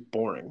Web 2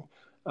 boring.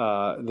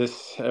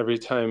 This every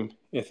time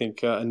I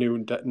think a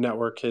new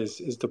network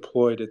is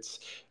deployed,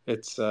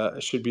 it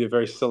should be a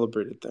very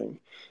celebrated thing,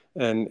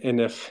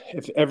 and if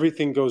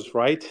everything goes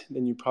right,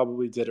 then you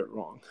probably did it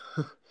wrong.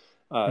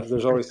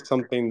 There's always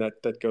something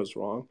that goes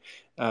wrong.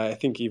 I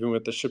think even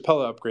with the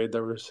Chappelle upgrade,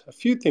 there was a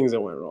few things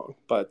that went wrong,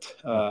 but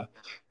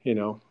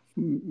you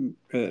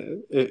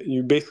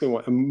basically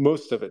want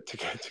most of it to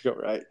go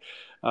right.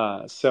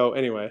 So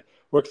anyway,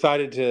 we're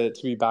excited to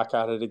be back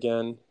at it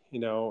again,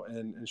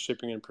 and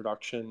shipping in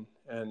production,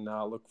 and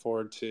look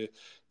forward to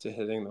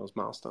hitting those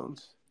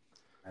milestones.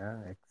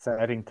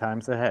 Exciting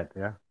times ahead.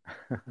 Yeah.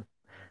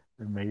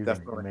 Amazing,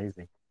 Definitely.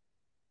 amazing.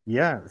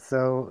 Yeah.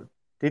 So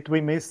did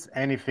we miss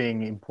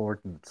anything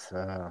important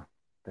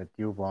that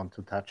you want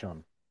to touch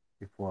on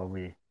before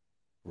we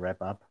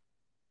wrap up?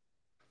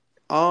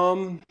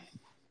 I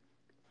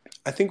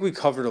think we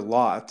covered a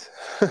lot.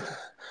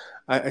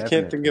 I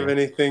can't think of Yeah.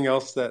 anything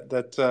else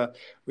that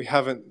we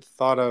haven't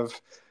thought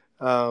of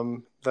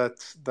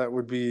that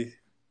would be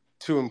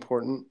too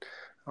important.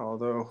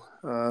 Although,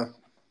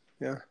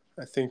 yeah,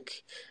 I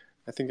think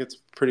it's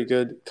pretty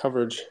good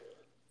coverage.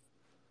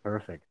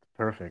 Perfect.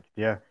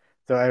 Yeah.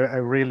 So I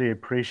really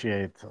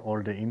appreciate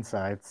all the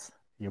insights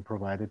you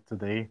provided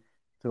today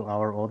to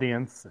our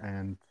audience,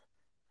 and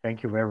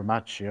thank you very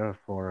much, yeah,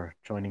 for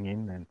joining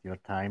in and your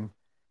time.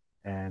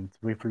 And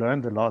we've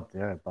learned a lot,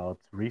 yeah, about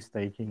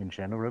restaking in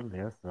general,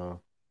 yeah.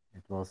 So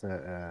it was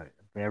a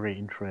very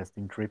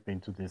interesting trip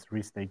into this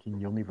restaking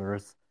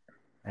universe.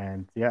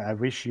 And yeah, I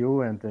wish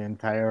you and the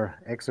entire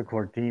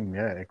Exocore team,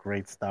 yeah, a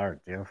great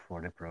start, yeah,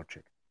 for the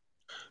project.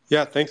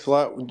 Yeah, thanks a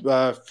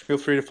lot. Feel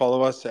free to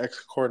follow us at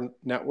Exocore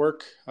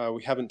Network.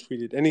 We haven't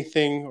tweeted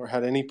anything or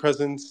had any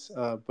presence,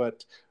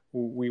 but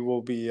we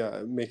will be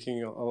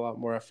making a lot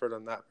more effort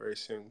on that very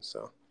soon.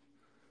 So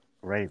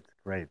Great.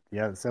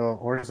 Yeah. So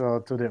also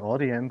to the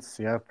audience,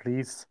 yeah,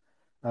 please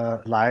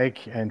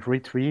like and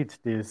retweet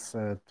this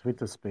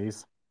Twitter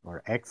space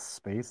or X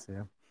space.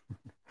 Yeah,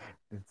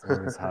 it's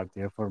always hard,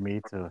 yeah, for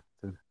me to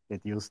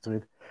get used to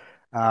it.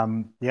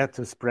 Yeah,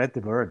 to spread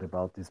the word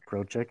about this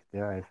project.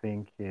 Yeah, I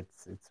think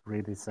it's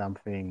really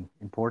something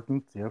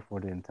important, yeah, for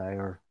the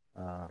entire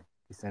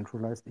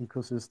decentralized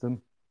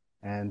ecosystem.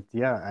 And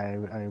yeah,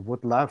 I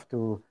would love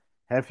to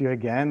have you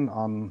again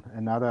on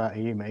another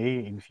AMA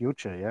in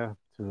future, yeah,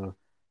 to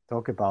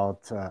talk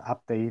about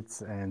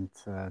updates and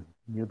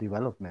new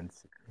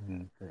developments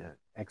in the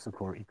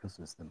Exocore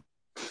ecosystem.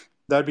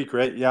 that'd be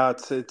great. Yeah,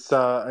 it's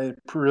I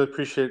really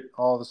appreciate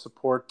all the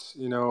support.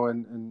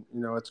 And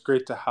it's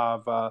great to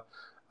have a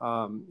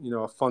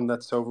fund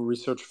that's so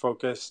research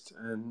focused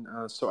and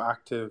so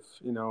active.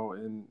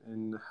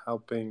 In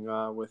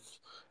helping with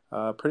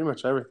pretty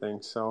much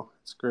everything. So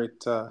it's great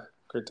to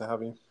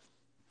have you.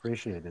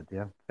 Appreciate it.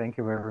 Yeah. Thank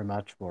you very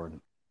much,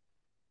 Gordon.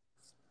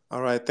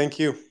 All right, thank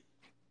you.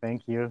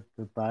 Thank you.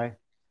 Goodbye.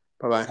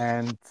 Bye bye.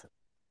 And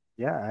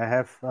yeah, I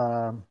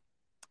have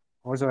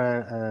also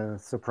a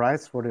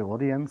surprise for the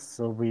audience.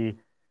 So we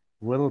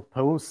will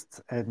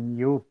post a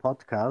new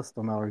podcast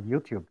on our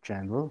YouTube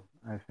channel,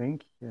 I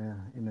think,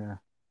 in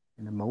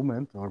a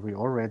moment, or we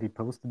already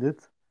posted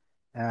it.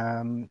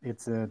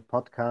 It's a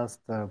podcast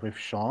with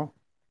Sean.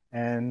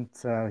 And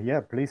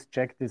yeah, please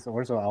check this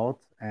also out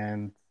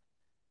and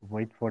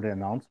wait for the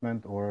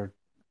announcement or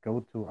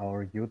go to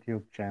our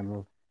YouTube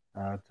channel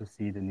to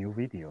see the new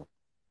video.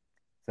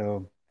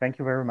 So thank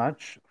you very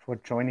much for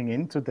joining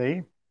in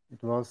today.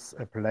 It was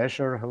a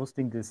pleasure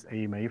hosting this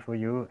AMA for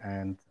you,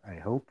 and I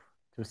hope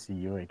to see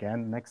you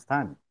again next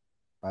time.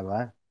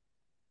 Bye-bye.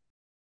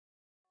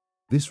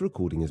 This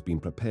recording has been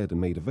prepared and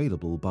made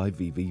available by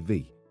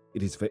vVv.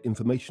 It is for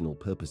informational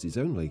purposes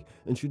only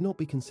and should not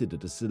be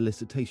considered a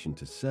solicitation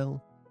to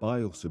sell,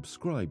 buy or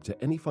subscribe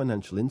to any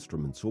financial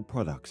instruments or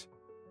products.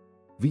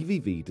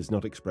 vVv does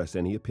not express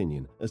any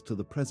opinion as to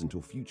the present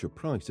or future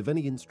price of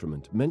any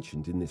instrument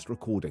mentioned in this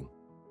recording.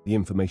 The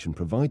information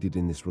provided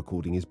in this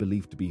recording is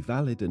believed to be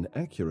valid and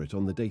accurate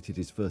on the date it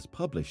is first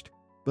published,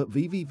 but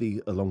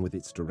vVv, along with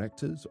its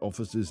directors,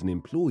 officers and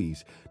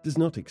employees, does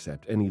not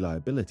accept any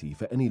liability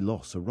for any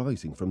loss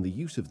arising from the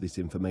use of this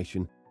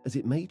information, as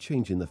it may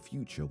change in the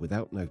future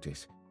without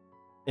notice.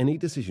 Any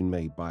decision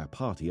made by a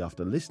party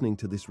after listening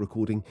to this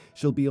recording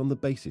shall be on the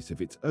basis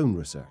of its own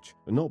research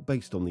and not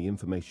based on the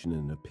information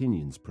and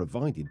opinions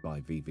provided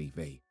by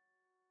vVv.